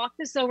point, talk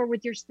this over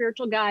with your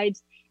spiritual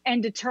guides,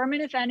 and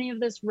determine if any of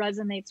this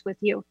resonates with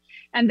you.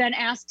 And then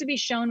ask to be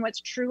shown what's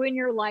true in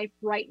your life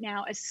right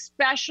now,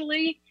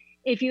 especially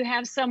if you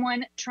have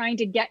someone trying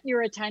to get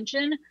your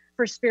attention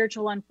for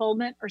spiritual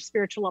unfoldment or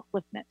spiritual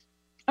upliftment.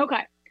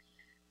 Okay,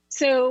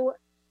 so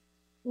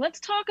let's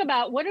talk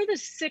about what are the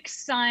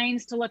 6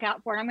 signs to look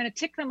out for. And I'm going to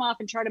tick them off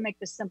and try to make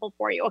this simple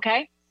for you,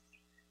 okay?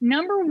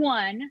 Number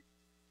 1,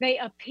 they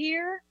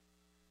appear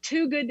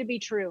too good to be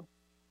true.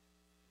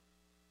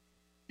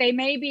 They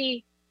may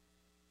be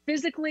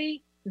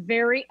physically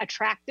very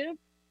attractive.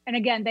 And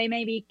again, they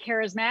may be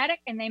charismatic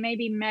and they may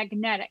be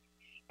magnetic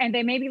and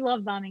they may be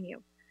love bombing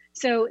you.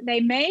 So they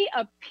may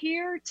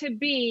appear to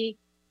be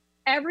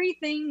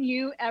everything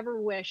you ever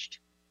wished.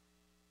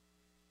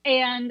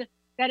 And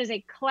that is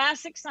a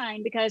classic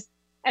sign, because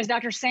as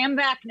Dr. Sam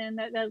Vaknin,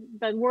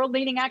 the world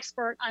leading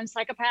expert on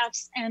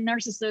psychopaths and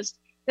narcissists,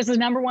 this is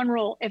number one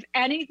rule. If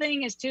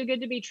anything is too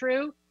good to be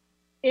true,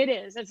 it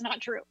is. It's not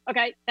true.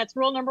 Okay. That's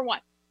rule number one.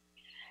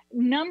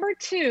 Number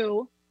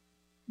two,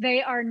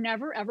 they are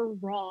never, ever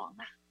wrong.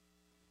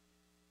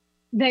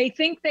 They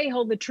think they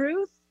hold the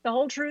truth, the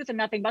whole truth, and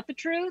nothing but the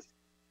truth.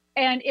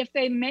 And if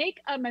they make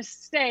a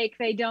mistake,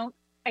 they don't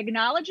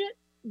acknowledge it.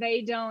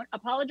 They don't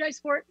apologize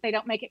for it. They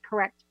don't make it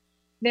correct.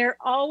 They're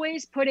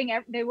always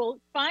they will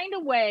find a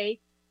way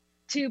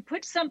to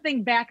put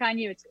something back on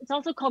you. It's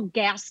also called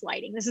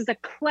gaslighting. This is a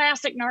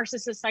classic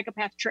narcissist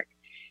psychopath trick.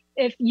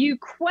 If you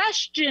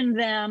question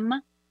them,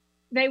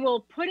 they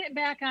will put it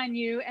back on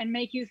you and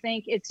make you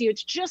think it's you.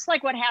 It's just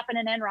like what happened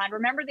in Enron.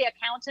 Remember the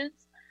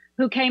accountants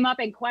who came up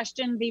and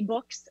questioned the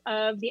books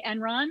of the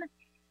Enron?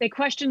 They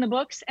questioned the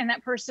books, and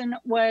that person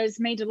was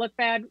made to look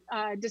bad,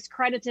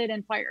 discredited,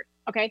 and fired.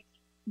 Okay.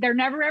 They're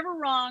never, ever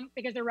wrong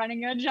because they're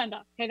running an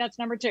agenda. Okay. That's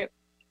number two.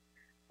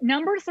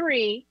 Number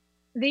three,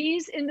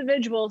 these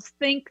individuals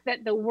think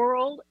that the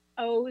world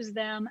owes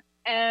them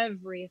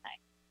everything.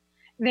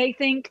 They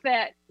think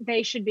that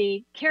they should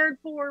be cared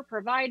for,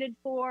 provided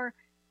for.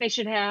 They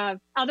should have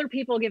other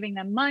people giving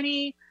them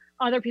money,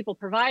 other people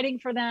providing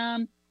for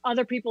them,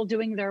 other people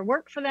doing their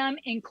work for them,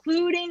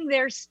 including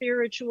their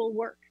spiritual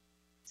work.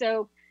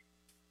 So,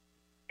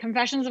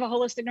 Confessions of a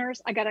Holistic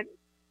Nurse, I got a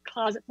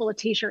closet full of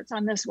t-shirts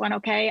on this one,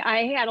 okay?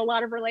 I had a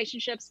lot of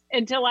relationships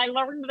until I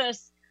learned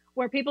this,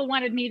 where people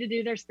wanted me to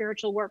do their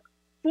spiritual work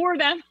for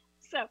them.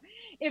 So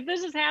if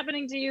this is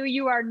happening to you,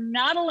 you are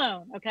not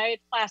alone, okay?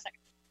 It's classic.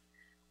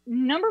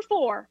 Number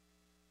four,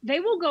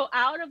 they will go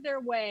out of their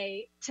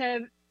way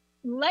to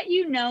let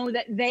you know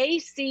that they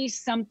see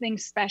something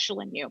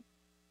special in you,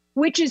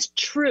 which is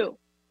true.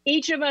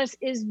 Each of us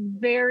is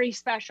very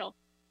special.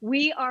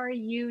 We are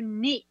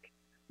unique.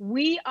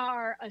 We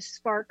are a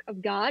spark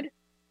of God,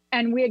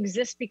 and we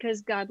exist because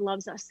God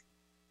loves us.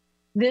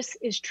 This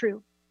is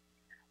true.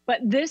 But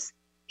this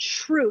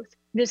truth,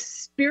 this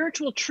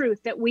spiritual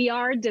truth that we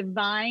are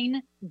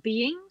divine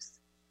beings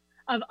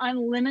of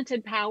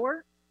unlimited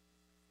power,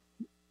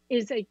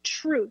 is a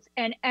truth.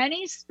 And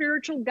any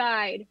spiritual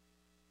guide,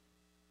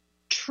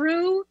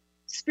 true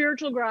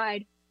spiritual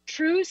guide,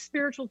 true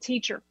spiritual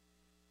teacher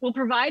will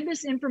provide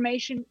this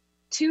information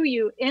to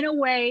you in a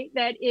way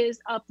that is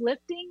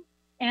uplifting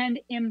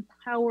and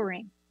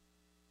empowering,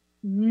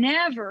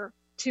 never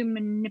to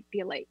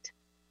manipulate.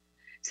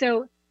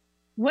 So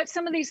what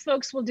some of these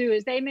folks will do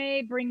is they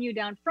may bring you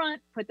down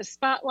front, put the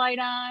spotlight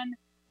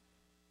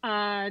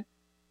on,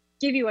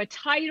 give you a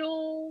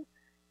title,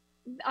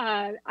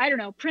 I don't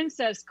know,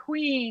 princess,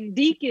 queen,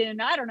 deacon,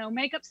 I don't know,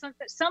 make up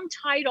some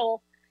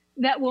title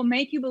that will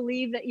make you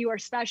believe that you are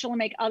special and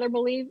make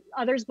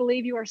others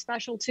believe you are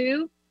special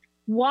too.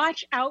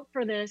 Watch out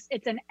for this.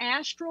 It's an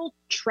astral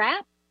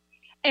trap.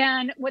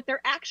 And what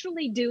they're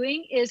actually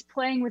doing is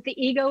playing with the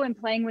ego and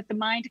playing with the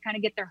mind to kind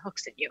of get their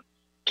hooks at you.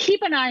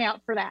 Keep an eye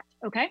out for that,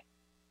 okay?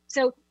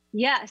 So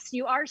yes,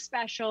 you are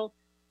special.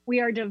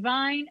 We are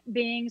divine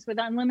beings with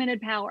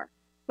unlimited power.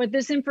 But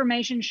this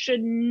information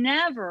should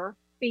never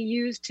be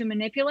used to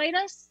manipulate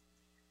us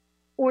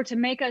or to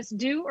make us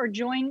do or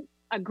join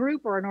a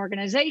group or an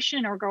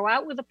organization or go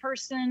out with a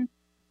person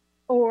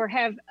or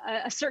have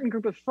a certain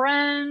group of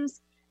friends.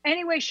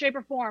 Any way, shape,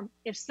 or form.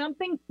 If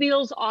something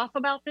feels off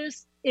about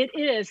this, it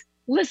is.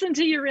 Listen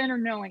to your inner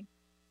knowing.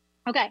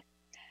 Okay.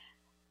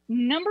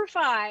 Number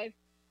five,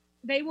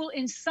 they will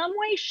in some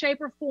way,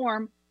 shape, or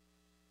form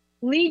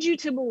lead you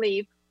to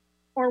believe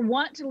or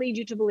want to lead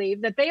you to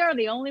believe that they are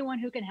the only one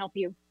who can help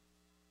you.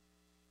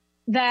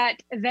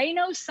 That they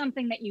know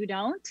something that you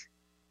don't,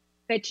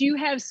 that you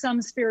have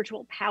some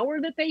spiritual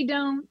power that they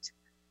don't,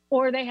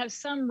 or they have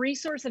some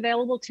resource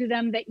available to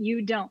them that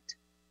you don't.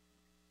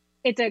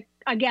 It's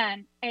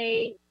again,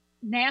 a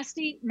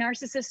nasty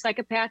narcissist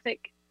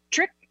psychopathic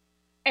trick,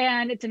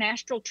 and it's an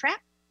astral trap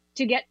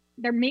to get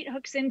their meat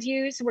hooks into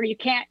you, so where you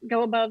can't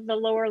go above the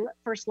lower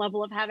first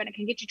level of heaven. It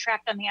can get you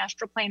trapped on the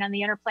astral plane, on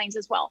the inner planes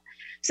as well.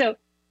 So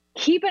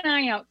keep an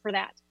eye out for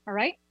that. All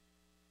right.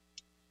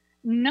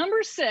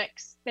 Number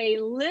six, they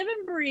live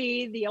and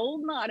breathe the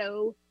old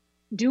motto,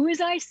 do as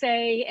I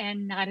say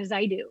and not as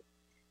I do.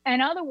 In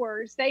other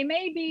words, they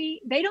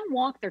don't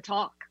walk their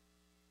talk.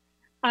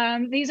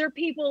 These are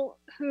people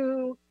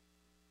who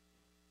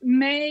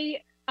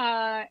may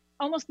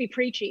almost be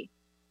preachy,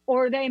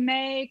 or they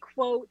may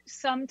quote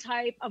some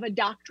type of a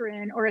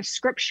doctrine or a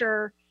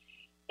scripture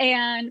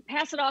and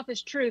pass it off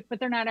as truth, but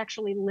they're not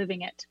actually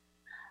living it.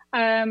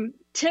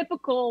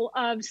 Typical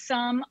of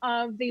some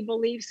of the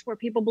beliefs where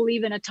people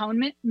believe in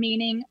atonement,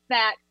 meaning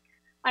that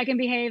I can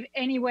behave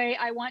any way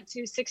I want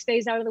to 6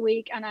 days out of the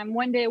week, and I'm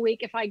 1 day a week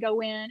if I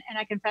go in and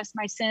I confess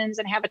my sins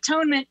and have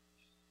atonement,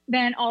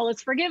 then all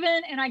is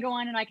forgiven and I go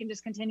on and I can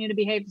just continue to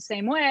behave the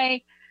same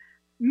way.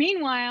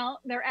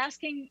 Meanwhile, they're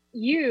asking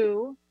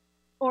you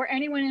or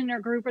anyone in their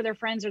group or their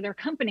friends or their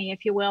company,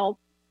 if you will,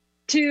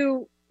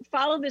 to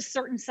follow this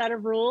certain set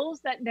of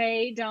rules that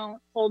they don't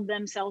hold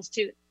themselves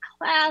to.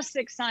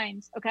 Classic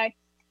signs, okay?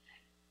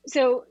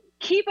 So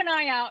keep an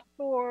eye out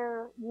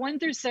for 1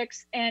 through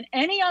 6 and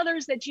any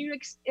others that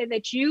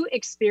you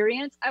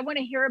experience. I want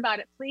to hear about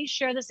it. Please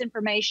share this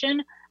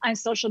information on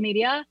social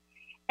media,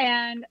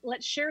 and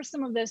let's share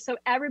some of this so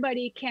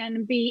everybody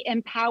can be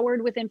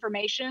empowered with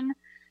information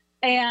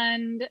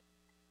and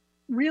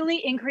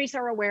really increase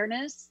our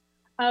awareness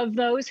of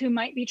those who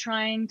might be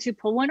trying to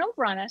pull one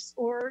over on us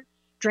or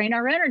drain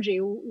our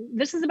energy.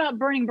 This is about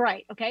burning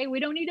bright, okay? We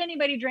don't need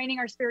anybody draining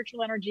our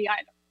spiritual energy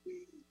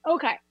either.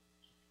 Okay,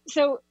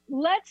 so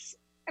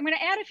I'm going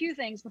to add a few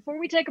things before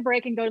we take a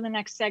break and go to the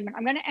next segment.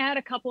 I'm going to add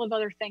a couple of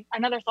other things,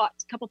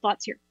 couple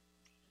thoughts here.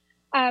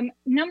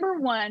 Number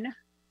one,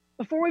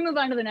 before we move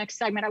on to the next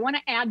segment, I want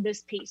to add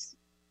this piece,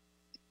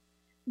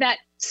 that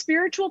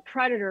spiritual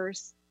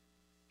predators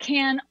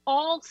can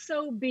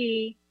also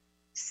be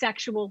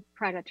sexual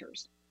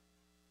predators.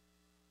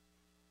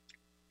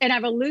 And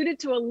I've alluded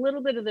to a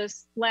little bit of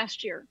this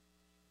last year.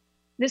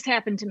 This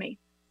happened to me.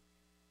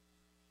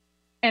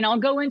 And I'll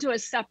go into a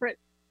separate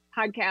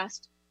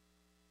podcast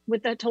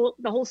with the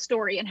whole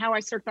story and how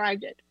I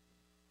survived it.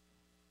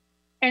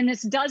 And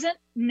this doesn't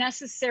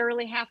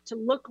necessarily have to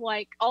look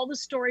like all the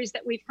stories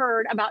that we've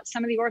heard about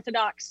some of the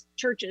Orthodox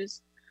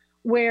churches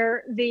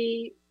where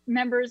the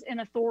members in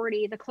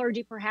authority, the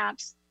clergy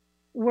perhaps,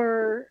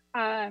 were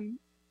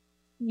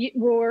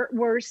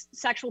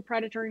sexual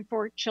predatory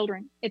for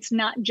children. It's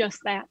not just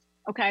that,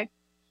 okay?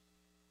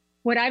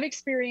 What I've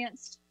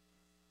experienced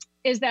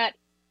is that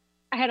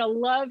I had a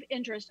love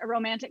interest, a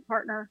romantic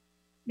partner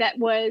that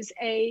was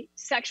a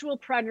sexual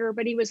predator,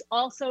 but he was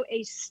also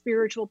a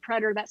spiritual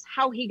predator. That's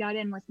how he got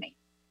in with me,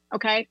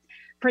 okay?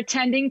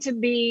 Pretending to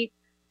be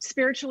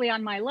spiritually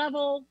on my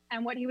level,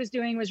 and what he was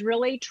doing was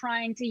really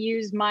trying to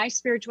use my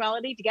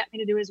spirituality to get me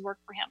to do his work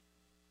for him.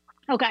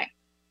 Okay,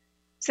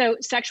 so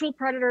sexual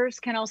predators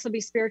can also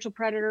be spiritual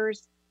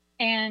predators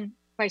and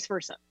vice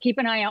versa. Keep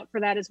an eye out for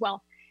that as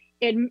well.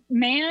 In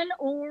man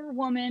or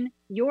woman,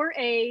 your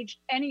age,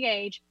 any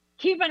age,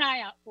 keep an eye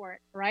out for it,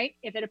 right?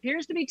 If it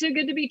appears to be too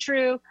good to be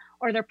true,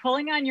 or they're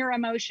pulling on your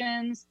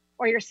emotions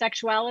or your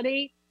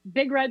sexuality,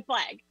 big red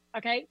flag,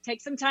 okay? Take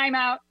some time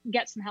out,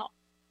 get some help.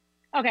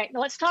 Okay,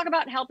 now let's talk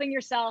about helping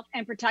yourself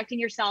and protecting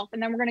yourself,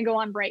 and then we're gonna go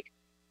on break.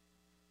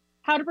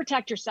 How to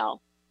protect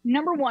yourself.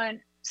 Number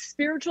one,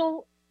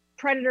 spiritual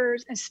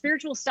predators and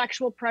spiritual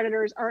sexual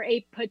predators are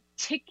a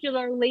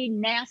particularly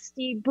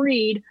nasty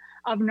breed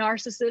of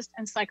narcissists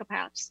and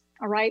psychopaths,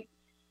 all right?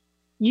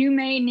 You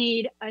may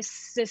need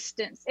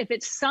assistance. If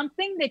it's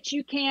something that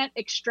you can't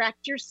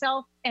extract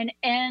yourself and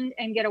end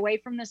and get away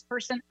from this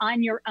person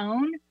on your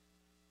own,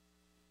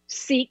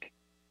 seek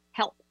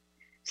help.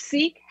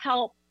 Seek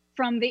help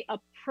from the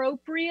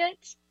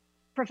appropriate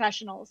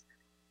professionals,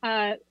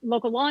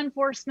 local law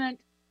enforcement,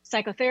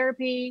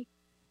 psychotherapy,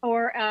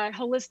 or a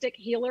holistic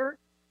healer,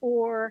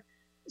 or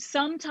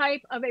some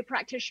type of a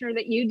practitioner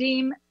that you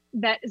deem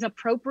that is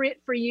appropriate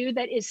for you,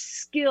 that is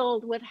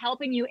skilled with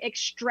helping you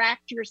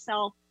extract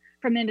yourself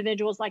from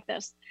individuals like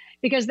this,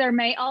 because there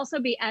may also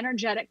be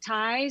energetic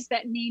ties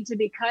that need to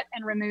be cut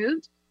and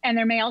removed. And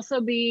there may also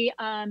be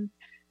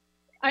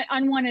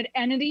unwanted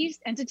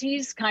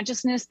entities,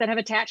 consciousness that have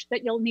attached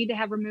that you'll need to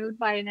have removed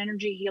by an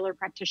energy healer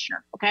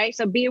practitioner. Okay,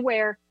 so be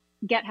aware,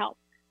 get help.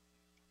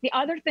 The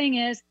other thing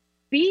is,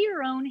 be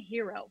your own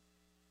hero.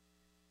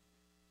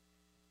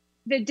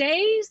 The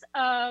days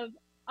of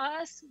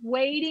us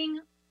waiting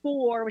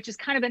for, which has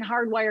kind of been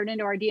hardwired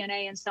into our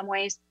DNA in some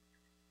ways,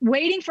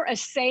 waiting for a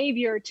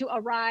savior to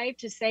arrive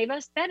to save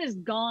us, that is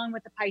gone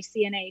with the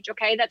Piscean age,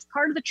 okay? That's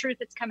part of the truth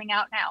that's coming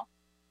out now.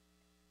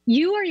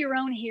 You are your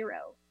own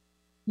hero.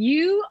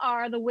 You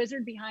are the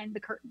wizard behind the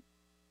curtain.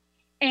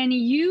 And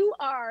you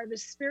are the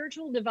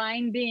spiritual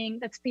divine being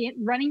that's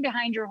running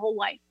behind your whole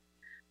life.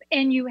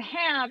 And you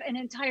have an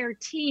entire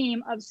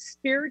team of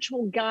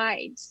spiritual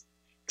guides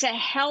to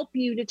help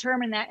you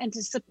determine that and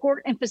to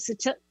support and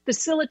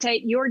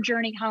facilitate your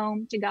journey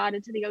home to God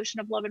and to the ocean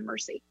of love and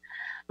mercy.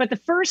 But the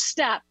first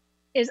step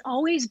is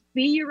always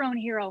be your own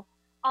hero.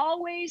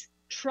 Always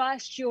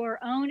trust your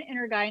own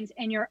inner guidance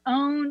and your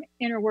own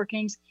inner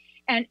workings,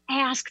 and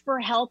ask for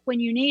help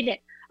when you need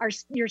it.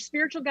 Your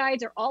spiritual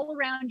guides are all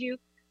around you,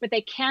 but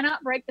they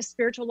cannot break the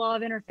spiritual law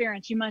of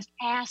interference. You must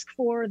ask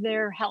for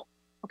their help,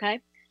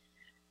 okay?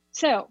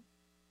 So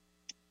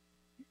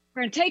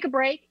we're going to take a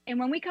break, and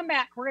when we come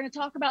back, we're going to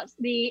talk about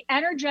the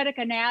energetic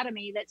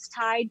anatomy that's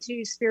tied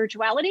to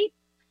spirituality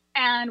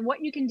and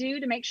what you can do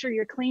to make sure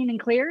you're clean and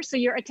clear, so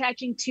you're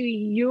attaching to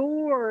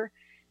your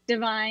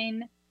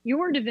divine,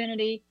 your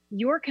divinity,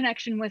 your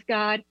connection with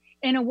God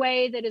in a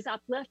way that is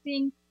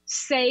uplifting,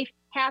 safe,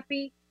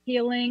 happy,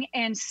 healing,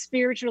 and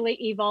spiritually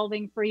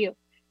evolving for you.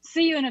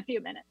 See you in a few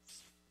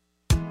minutes.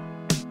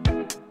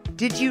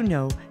 Did you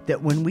know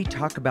that when we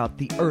talk about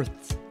the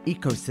Earth's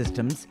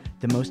ecosystems,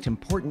 the most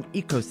important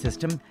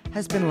ecosystem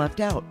has been left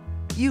out?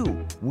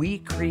 We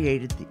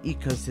created the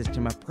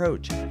ecosystem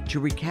approach to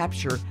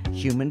recapture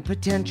human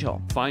potential.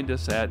 Find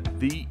us at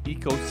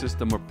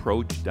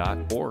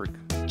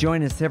theecosystemapproach.org.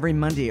 Join us every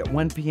Monday at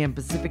 1 p.m.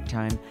 Pacific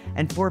Time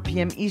and 4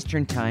 p.m.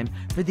 Eastern Time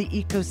for the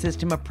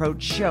Ecosystem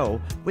Approach Show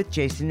with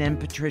Jason and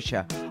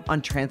Patricia on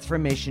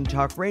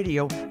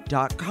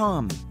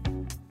TransformationTalkRadio.com.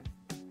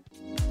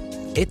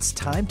 It's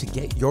time to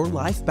get your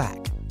life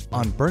back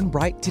on Burn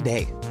Bright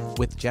Today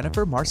with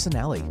Jennifer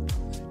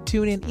Marcinelli.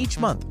 Tune in each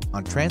month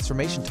on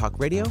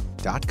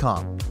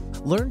TransformationTalkRadio.com.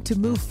 Learn to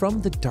move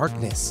from the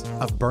darkness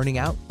of burning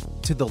out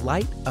to the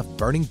light of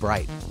burning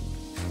bright.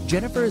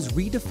 Jennifer is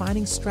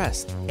redefining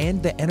stress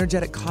and the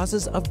energetic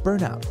causes of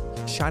burnout,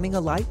 shining a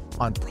light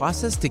on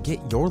process to get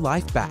your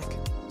life back.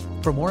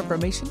 For more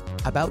information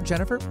about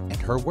Jennifer and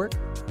her work,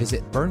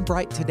 visit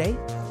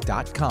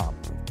burnbrighttoday.com.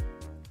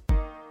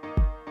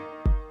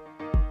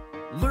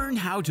 Learn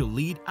how to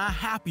lead a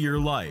happier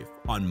life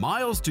on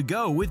Miles to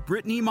Go with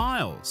Brittany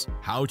Miles.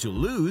 How to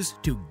lose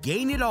to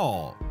gain it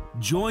all.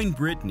 Join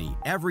Brittany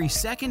every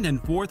second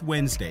and fourth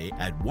Wednesday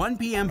at 1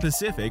 p.m.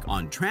 Pacific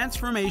on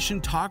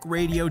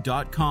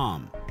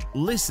TransformationTalkRadio.com.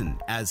 Listen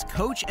as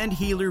coach and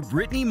healer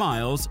Brittany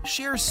Miles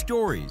shares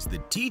stories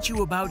that teach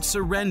you about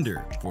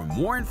surrender. For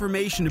more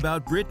information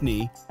about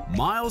Brittany,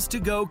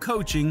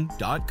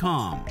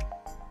 milestogocoaching.com.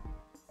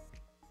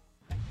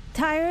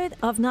 Tired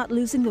of not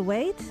losing the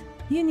weight?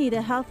 You need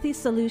a healthy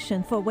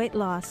solution for weight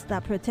loss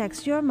that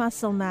protects your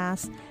muscle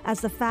mass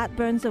as the fat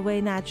burns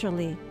away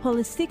naturally.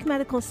 Holistic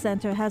Medical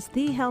Center has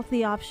the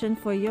healthy option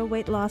for your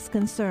weight loss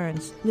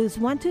concerns. Lose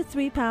 1 to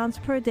 3 pounds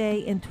per day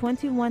in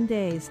 21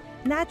 days,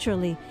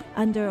 naturally,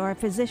 under our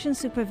physician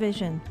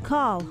supervision.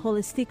 Call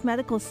Holistic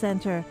Medical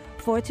Center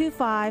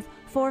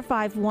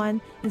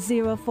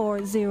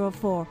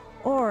 425-451-0404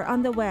 or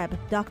on the web,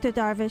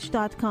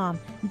 drdarvish.com,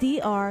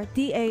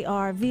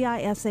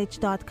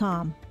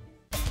 drdarvish.com.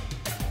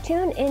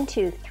 Tune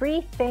into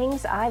 3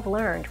 Things I've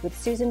Learned with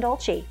Susan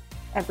Dolce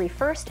every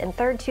first and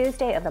third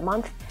Tuesday of the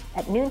month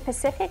at noon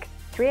Pacific,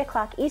 3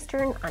 o'clock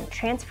Eastern on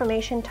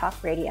Transformation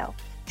Talk Radio.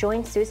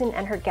 Join Susan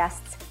and her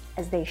guests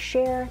as they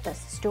share the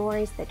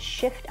stories that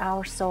shift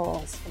our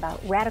souls about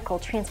radical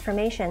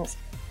transformations,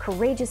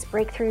 courageous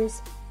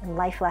breakthroughs, and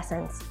life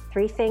lessons.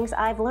 3 Things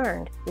I've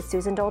Learned with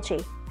Susan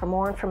Dolce. For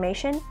more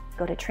information,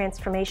 go to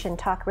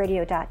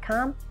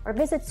TransformationTalkRadio.com or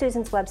visit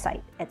Susan's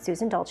website at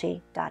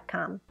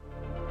susandolce.com.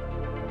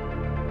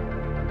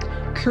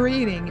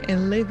 Creating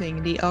and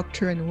living the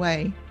Arcturian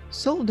way,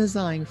 soul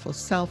design for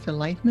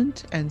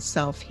self-enlightenment and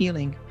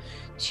self-healing.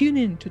 Tune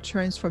in to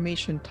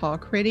Transformation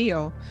Talk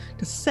Radio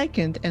the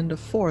 2nd and the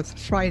 4th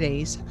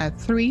Fridays at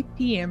 3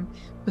 p.m.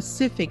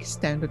 Pacific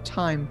Standard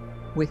Time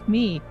with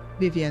me,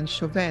 Viviane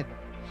Chauvet.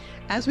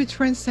 As we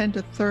transcend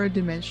the third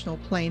dimensional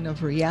plane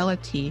of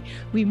reality,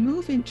 we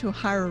move into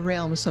higher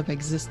realms of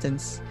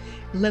existence.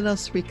 Let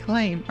us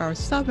reclaim our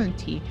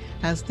sovereignty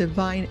as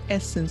divine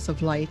essence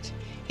of light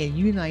and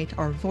unite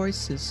our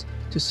voices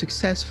to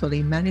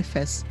successfully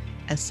manifest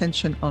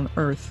ascension on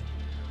Earth.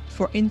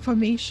 For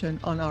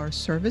information on our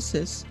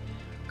services,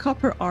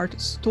 Copper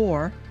Art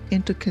Store,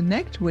 and to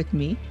connect with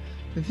me,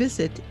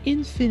 visit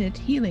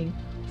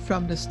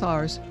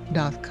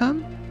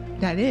infinitehealingfromthestars.com.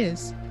 That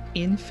is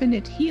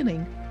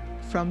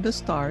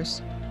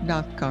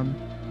infinitehealingfromthestars.com.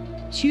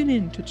 Tune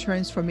in to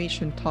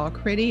Transformation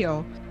Talk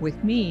Radio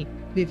with me,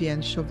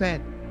 Viviane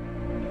Chauvet.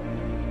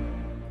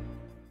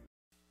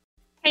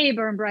 Hey,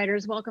 Burn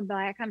Brighters, welcome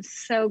back. I'm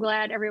so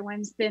glad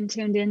everyone's been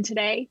tuned in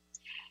today.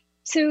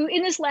 So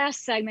in this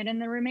last segment, in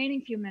the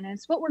remaining few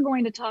minutes, what we're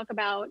going to talk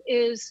about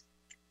is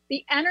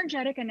the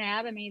energetic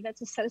anatomy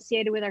that's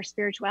associated with our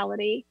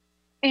spirituality.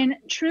 And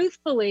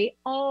truthfully,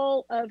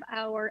 all of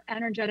our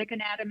energetic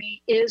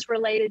anatomy is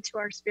related to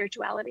our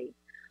spirituality.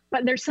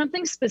 But there's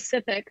something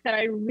specific that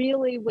I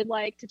really would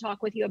like to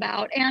talk with you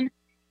about. And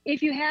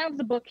if you have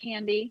the book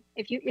handy,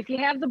 if you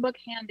have the book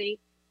handy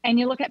and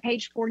you look at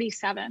page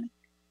 47,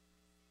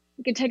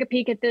 you can take a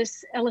peek at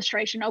this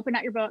illustration, open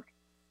out your book,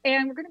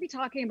 and we're going to be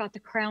talking about the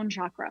crown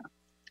chakra,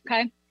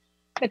 okay?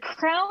 The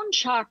crown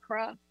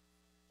chakra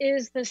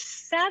is the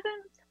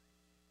 7th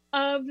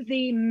of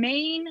the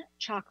main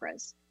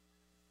chakras.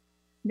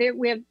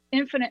 We have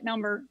infinite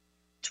number,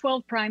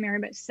 12 primary,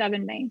 but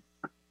 7 main.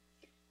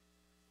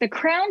 The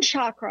crown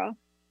chakra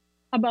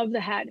above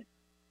the head,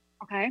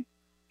 okay?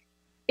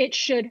 It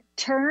should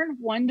turn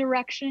one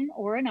direction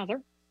or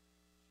another,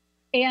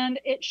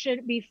 and it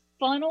should be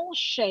funnel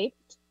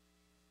shaped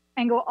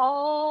and go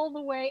all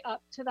the way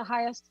up to the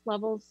highest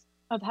levels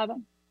of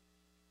heaven.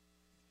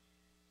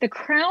 The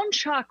crown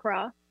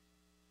chakra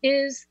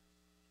is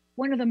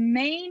one of the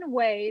main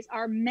ways,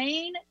 our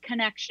main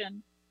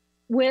connection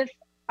with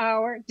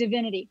our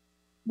divinity,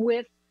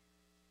 with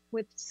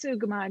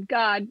Sugama,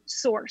 God,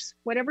 source,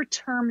 whatever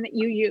term that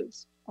you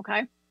use,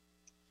 okay?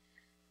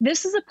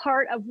 This is a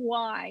part of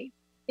why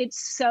it's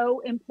so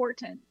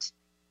important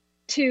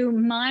to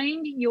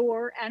mind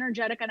your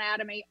energetic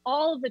anatomy,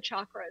 all of the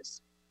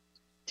chakras,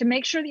 to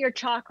make sure that your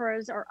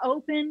chakras are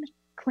open,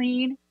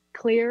 clean,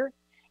 clear,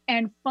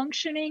 and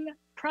functioning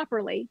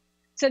properly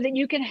so that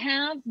you can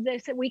have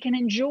this, that we can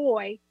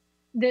enjoy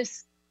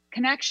this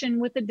connection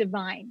with the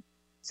divine,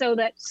 so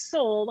that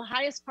soul, the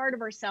highest part of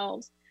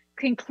ourselves,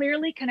 can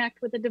clearly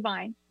connect with the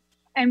divine,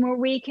 and where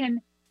we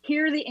can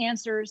hear the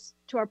answers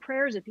to our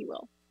prayers, if you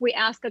will. We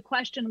ask a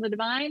question of the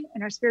divine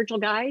and our spiritual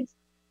guides,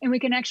 and we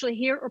can actually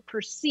hear or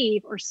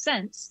perceive or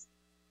sense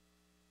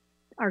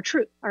our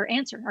truth, our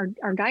answer,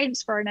 our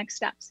guidance for our next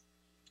steps.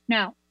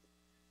 Now,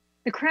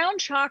 the crown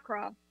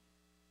chakra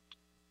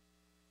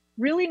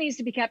really needs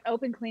to be kept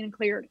open, clean, and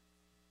cleared.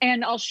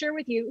 And I'll share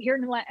with you here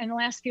in the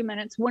last few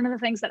minutes, one of the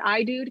things that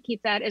I do to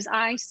keep that is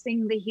I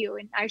sing the hue.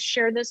 And I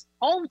share this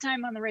all the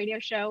time on the radio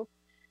show.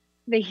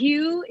 The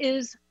hue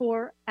is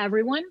for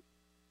everyone.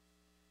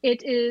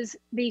 It is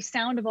the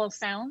sound of all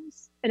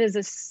sounds. It is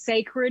a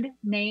sacred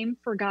name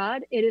for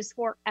God. It is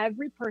for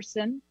every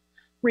person,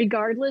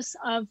 regardless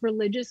of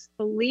religious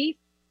belief,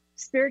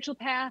 spiritual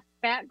path,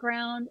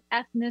 background,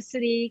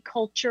 ethnicity,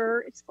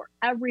 culture. It's for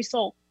every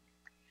soul.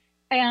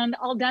 And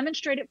I'll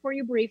demonstrate it for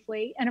you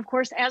briefly. And of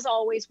course, as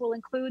always, we'll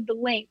include the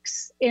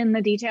links in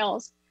the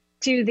details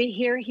to the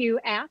Hear Hue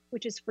app,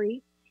 which is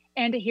free,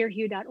 and to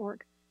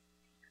hearhue.org.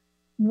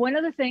 One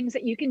of the things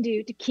that you can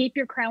do to keep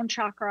your crown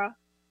chakra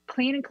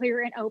clean and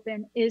clear and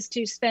open is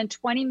to spend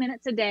 20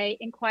 minutes a day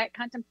in quiet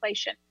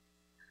contemplation,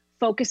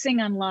 focusing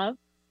on love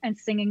and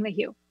singing the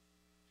hue.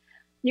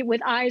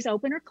 With eyes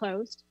open or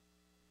closed,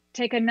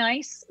 take a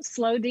nice,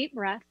 slow, deep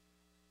breath.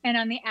 And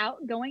on the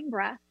outgoing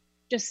breath,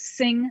 just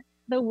sing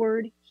the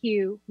word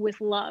hue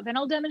with love. And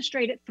I'll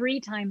demonstrate it 3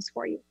 times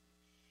for you.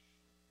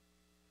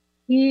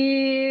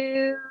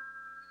 Hue.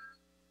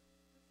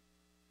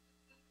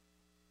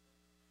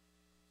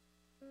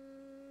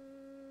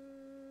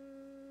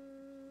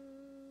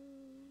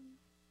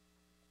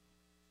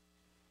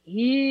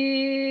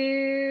 Hue.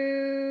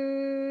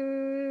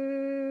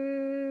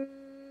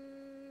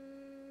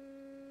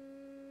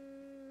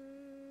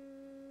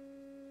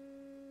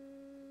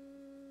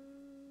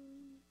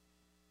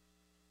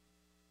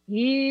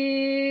 Hue.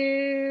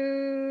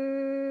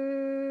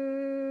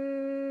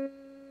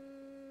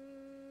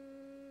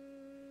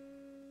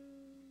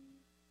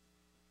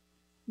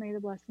 May the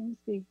blessings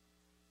be.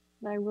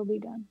 Thy will be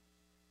done.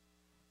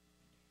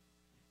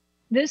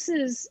 This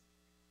is,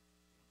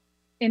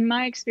 in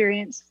my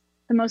experience,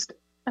 the most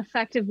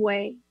effective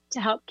way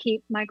to help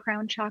keep my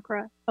crown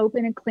chakra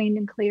open and cleaned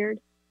and cleared,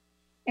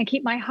 and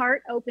keep my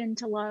heart open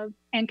to love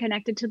and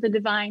connected to the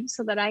divine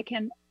so that I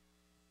can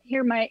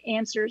hear my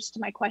answers to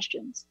my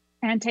questions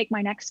and take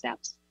my next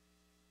steps.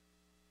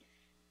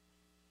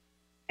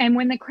 And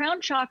when the crown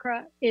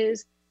chakra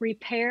is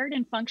repaired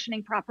and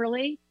functioning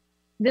properly,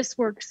 this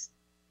works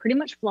pretty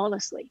much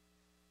flawlessly.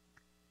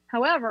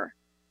 However,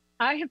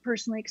 I have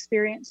personally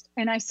experienced,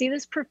 and I see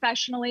this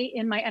professionally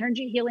in my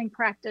energy healing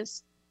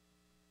practice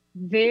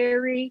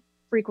very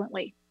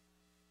frequently,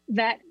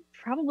 that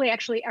probably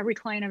actually every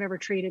client I've ever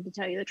treated, to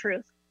tell you the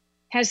truth,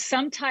 has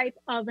some type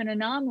of an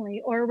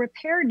anomaly or a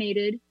repair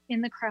needed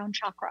in the crown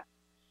chakra,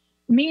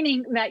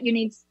 meaning that you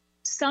need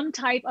some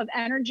type of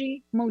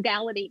energy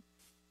modality,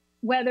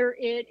 whether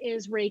it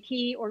is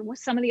Reiki or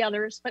some of the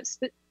others, but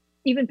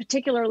even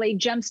particularly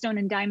gemstone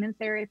and diamond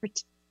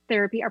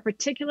therapy are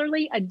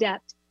particularly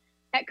adept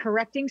at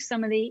correcting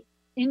some of the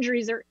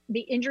injuries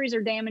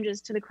or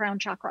damages to the crown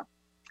chakra.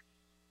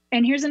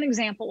 And here's an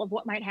example of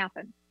what might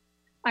happen.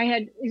 I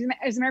had,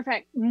 as a matter of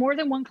fact, more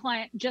than one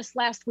client just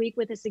last week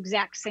with this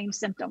exact same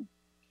symptom,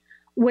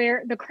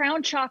 where the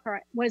crown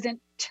chakra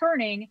wasn't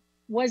turning,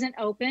 wasn't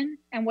open,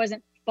 and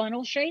wasn't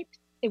funnel shaped.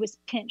 It was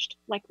pinched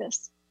like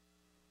this.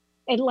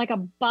 Like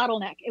a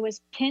bottleneck. It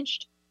was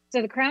pinched.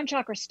 So the crown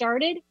chakra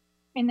started,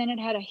 and then it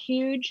had a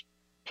huge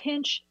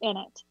pinch in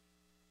it.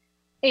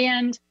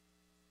 And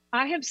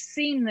I have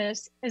seen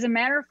this, as a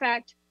matter of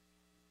fact,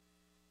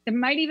 it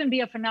might even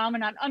be a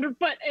phenomenon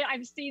underfoot.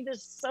 I've seen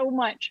this so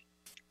much.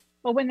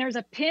 But when there's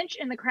a pinch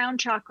in the crown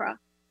chakra,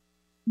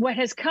 what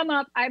has come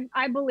up,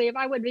 I believe,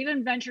 I would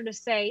even venture to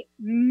say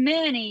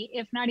many,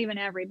 if not even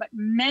every, but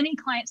many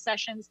client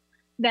sessions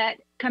that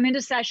come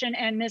into session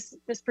and this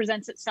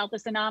presents itself,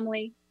 this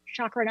anomaly,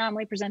 chakra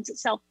anomaly presents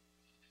itself,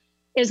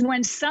 is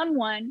when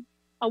someone,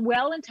 a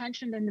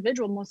well-intentioned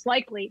individual most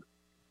likely,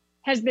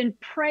 has been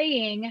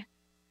praying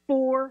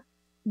for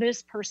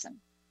this person.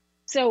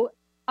 So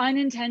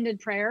unintended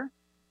prayer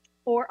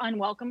or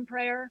unwelcome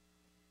prayer,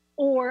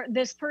 or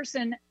this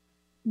person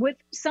with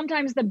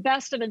sometimes the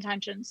best of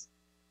intentions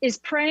is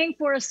praying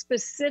for a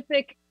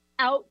specific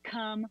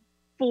outcome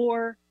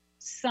for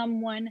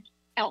someone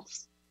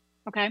else.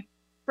 Okay.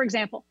 For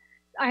example,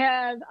 I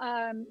have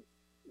a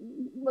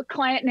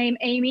client named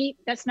Amy.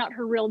 That's not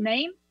her real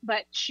name,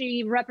 but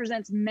she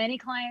represents many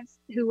clients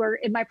who are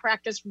in my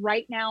practice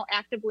right now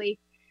actively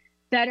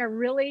that are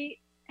really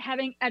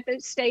having at the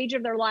stage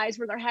of their lives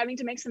where they're having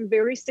to make some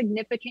very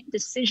significant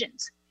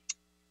decisions.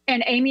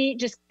 And Amy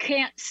just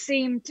can't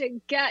seem to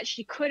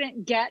she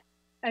couldn't get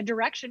a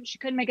direction. She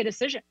couldn't make a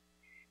decision.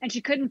 And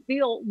she couldn't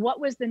feel what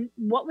was the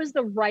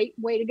right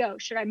way to go.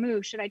 Should I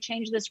move? Should I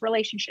change this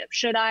relationship?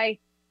 Should I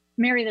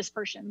marry this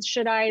person?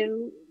 Should I,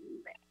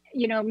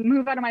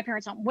 move out of my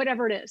parents' home?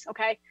 Whatever it is,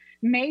 okay?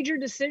 Major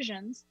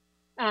decisions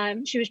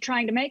she was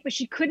trying to make, but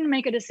she couldn't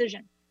make a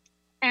decision.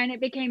 And it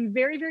became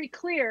very, very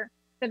clear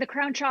that the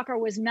crown chakra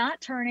was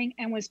not turning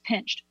and was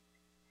pinched.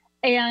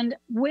 And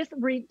with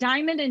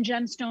diamond and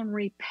gemstone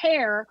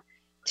repair,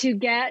 to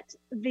get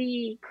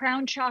the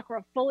crown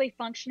chakra fully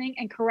functioning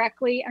and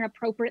correctly and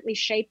appropriately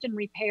shaped and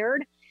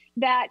repaired,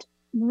 that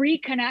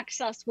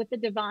reconnects us with the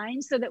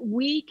divine so that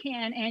we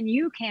can, and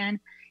you can,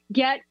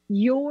 get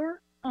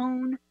your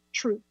own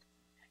truth,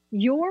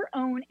 your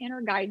own inner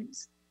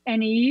guidance.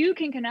 And you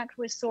can connect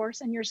with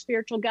source and your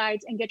spiritual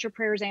guides and get your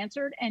prayers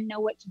answered and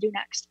know what to do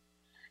next.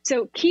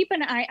 So keep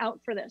an eye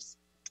out for this.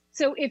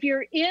 So if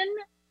you're in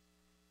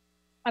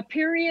a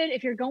period,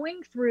 if you're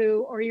going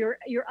through, or you're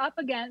up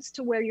against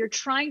to where you're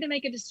trying to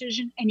make a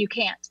decision and you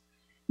can't,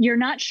 you're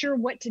not sure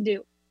what to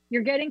do,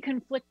 you're getting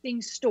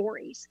conflicting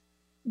stories,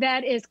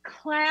 that is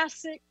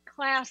classic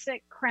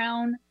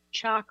crown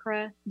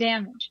chakra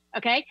damage.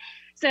 Okay.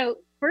 So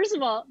first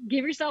of all,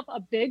 give yourself a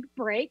big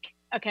break.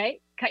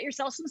 Okay. Cut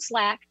yourself some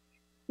slack.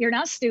 You're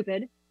not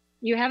stupid.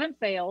 You haven't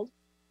failed.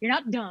 You're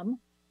not dumb.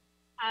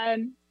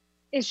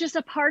 It's just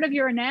a part of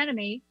your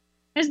anatomy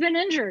has been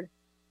injured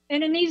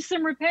and it needs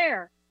some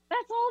repair.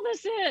 That's all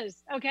this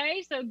is.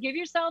 Okay. So give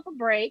yourself a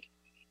break.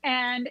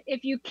 And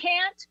if you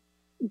can't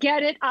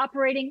get it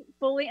operating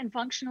fully and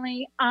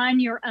functionally on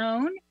your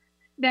own,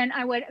 then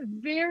I would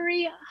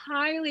very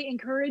highly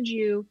encourage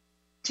you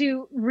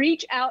to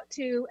reach out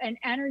to an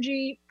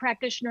energy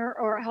practitioner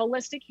or a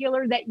holistic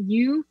healer that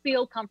you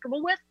feel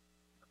comfortable with,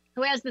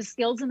 who has the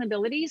skills and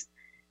abilities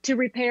to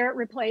repair,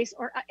 replace,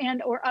 or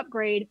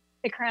upgrade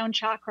the crown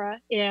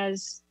chakra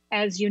as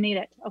you need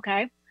it.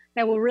 Okay.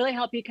 That will really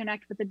help you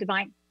connect with the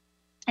divine.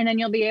 And then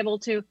you'll be able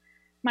to,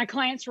 my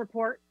clients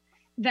report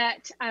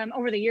that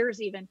over the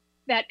years even,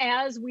 that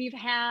as we've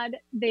had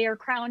their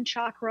crown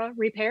chakra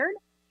repaired,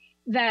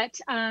 that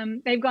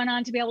they've gone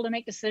on to be able to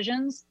make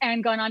decisions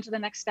and gone on to the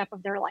next step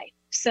of their life.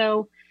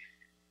 So,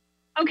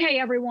 okay,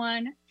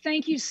 everyone,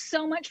 thank you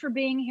so much for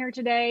being here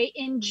today.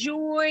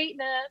 Enjoy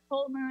the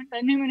full moon,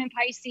 the new moon in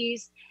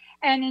Pisces,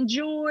 and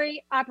enjoy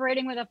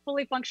operating with a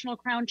fully functional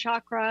crown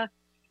chakra.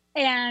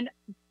 And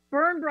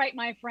burn bright,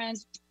 my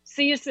friends.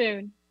 See you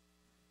soon.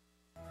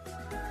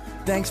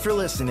 Thanks for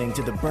listening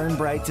to the Burn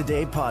Bright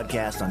Today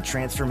podcast on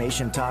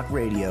Transformation Talk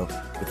Radio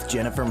with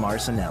Jennifer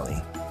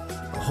Marcinelli.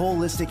 A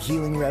holistic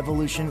healing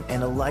revolution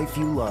and a life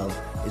you love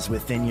is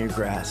within your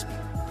grasp.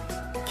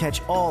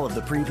 Catch all of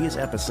the previous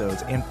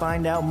episodes and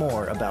find out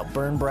more about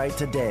Burn Bright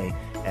Today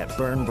at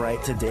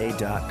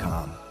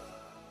burnbrighttoday.com.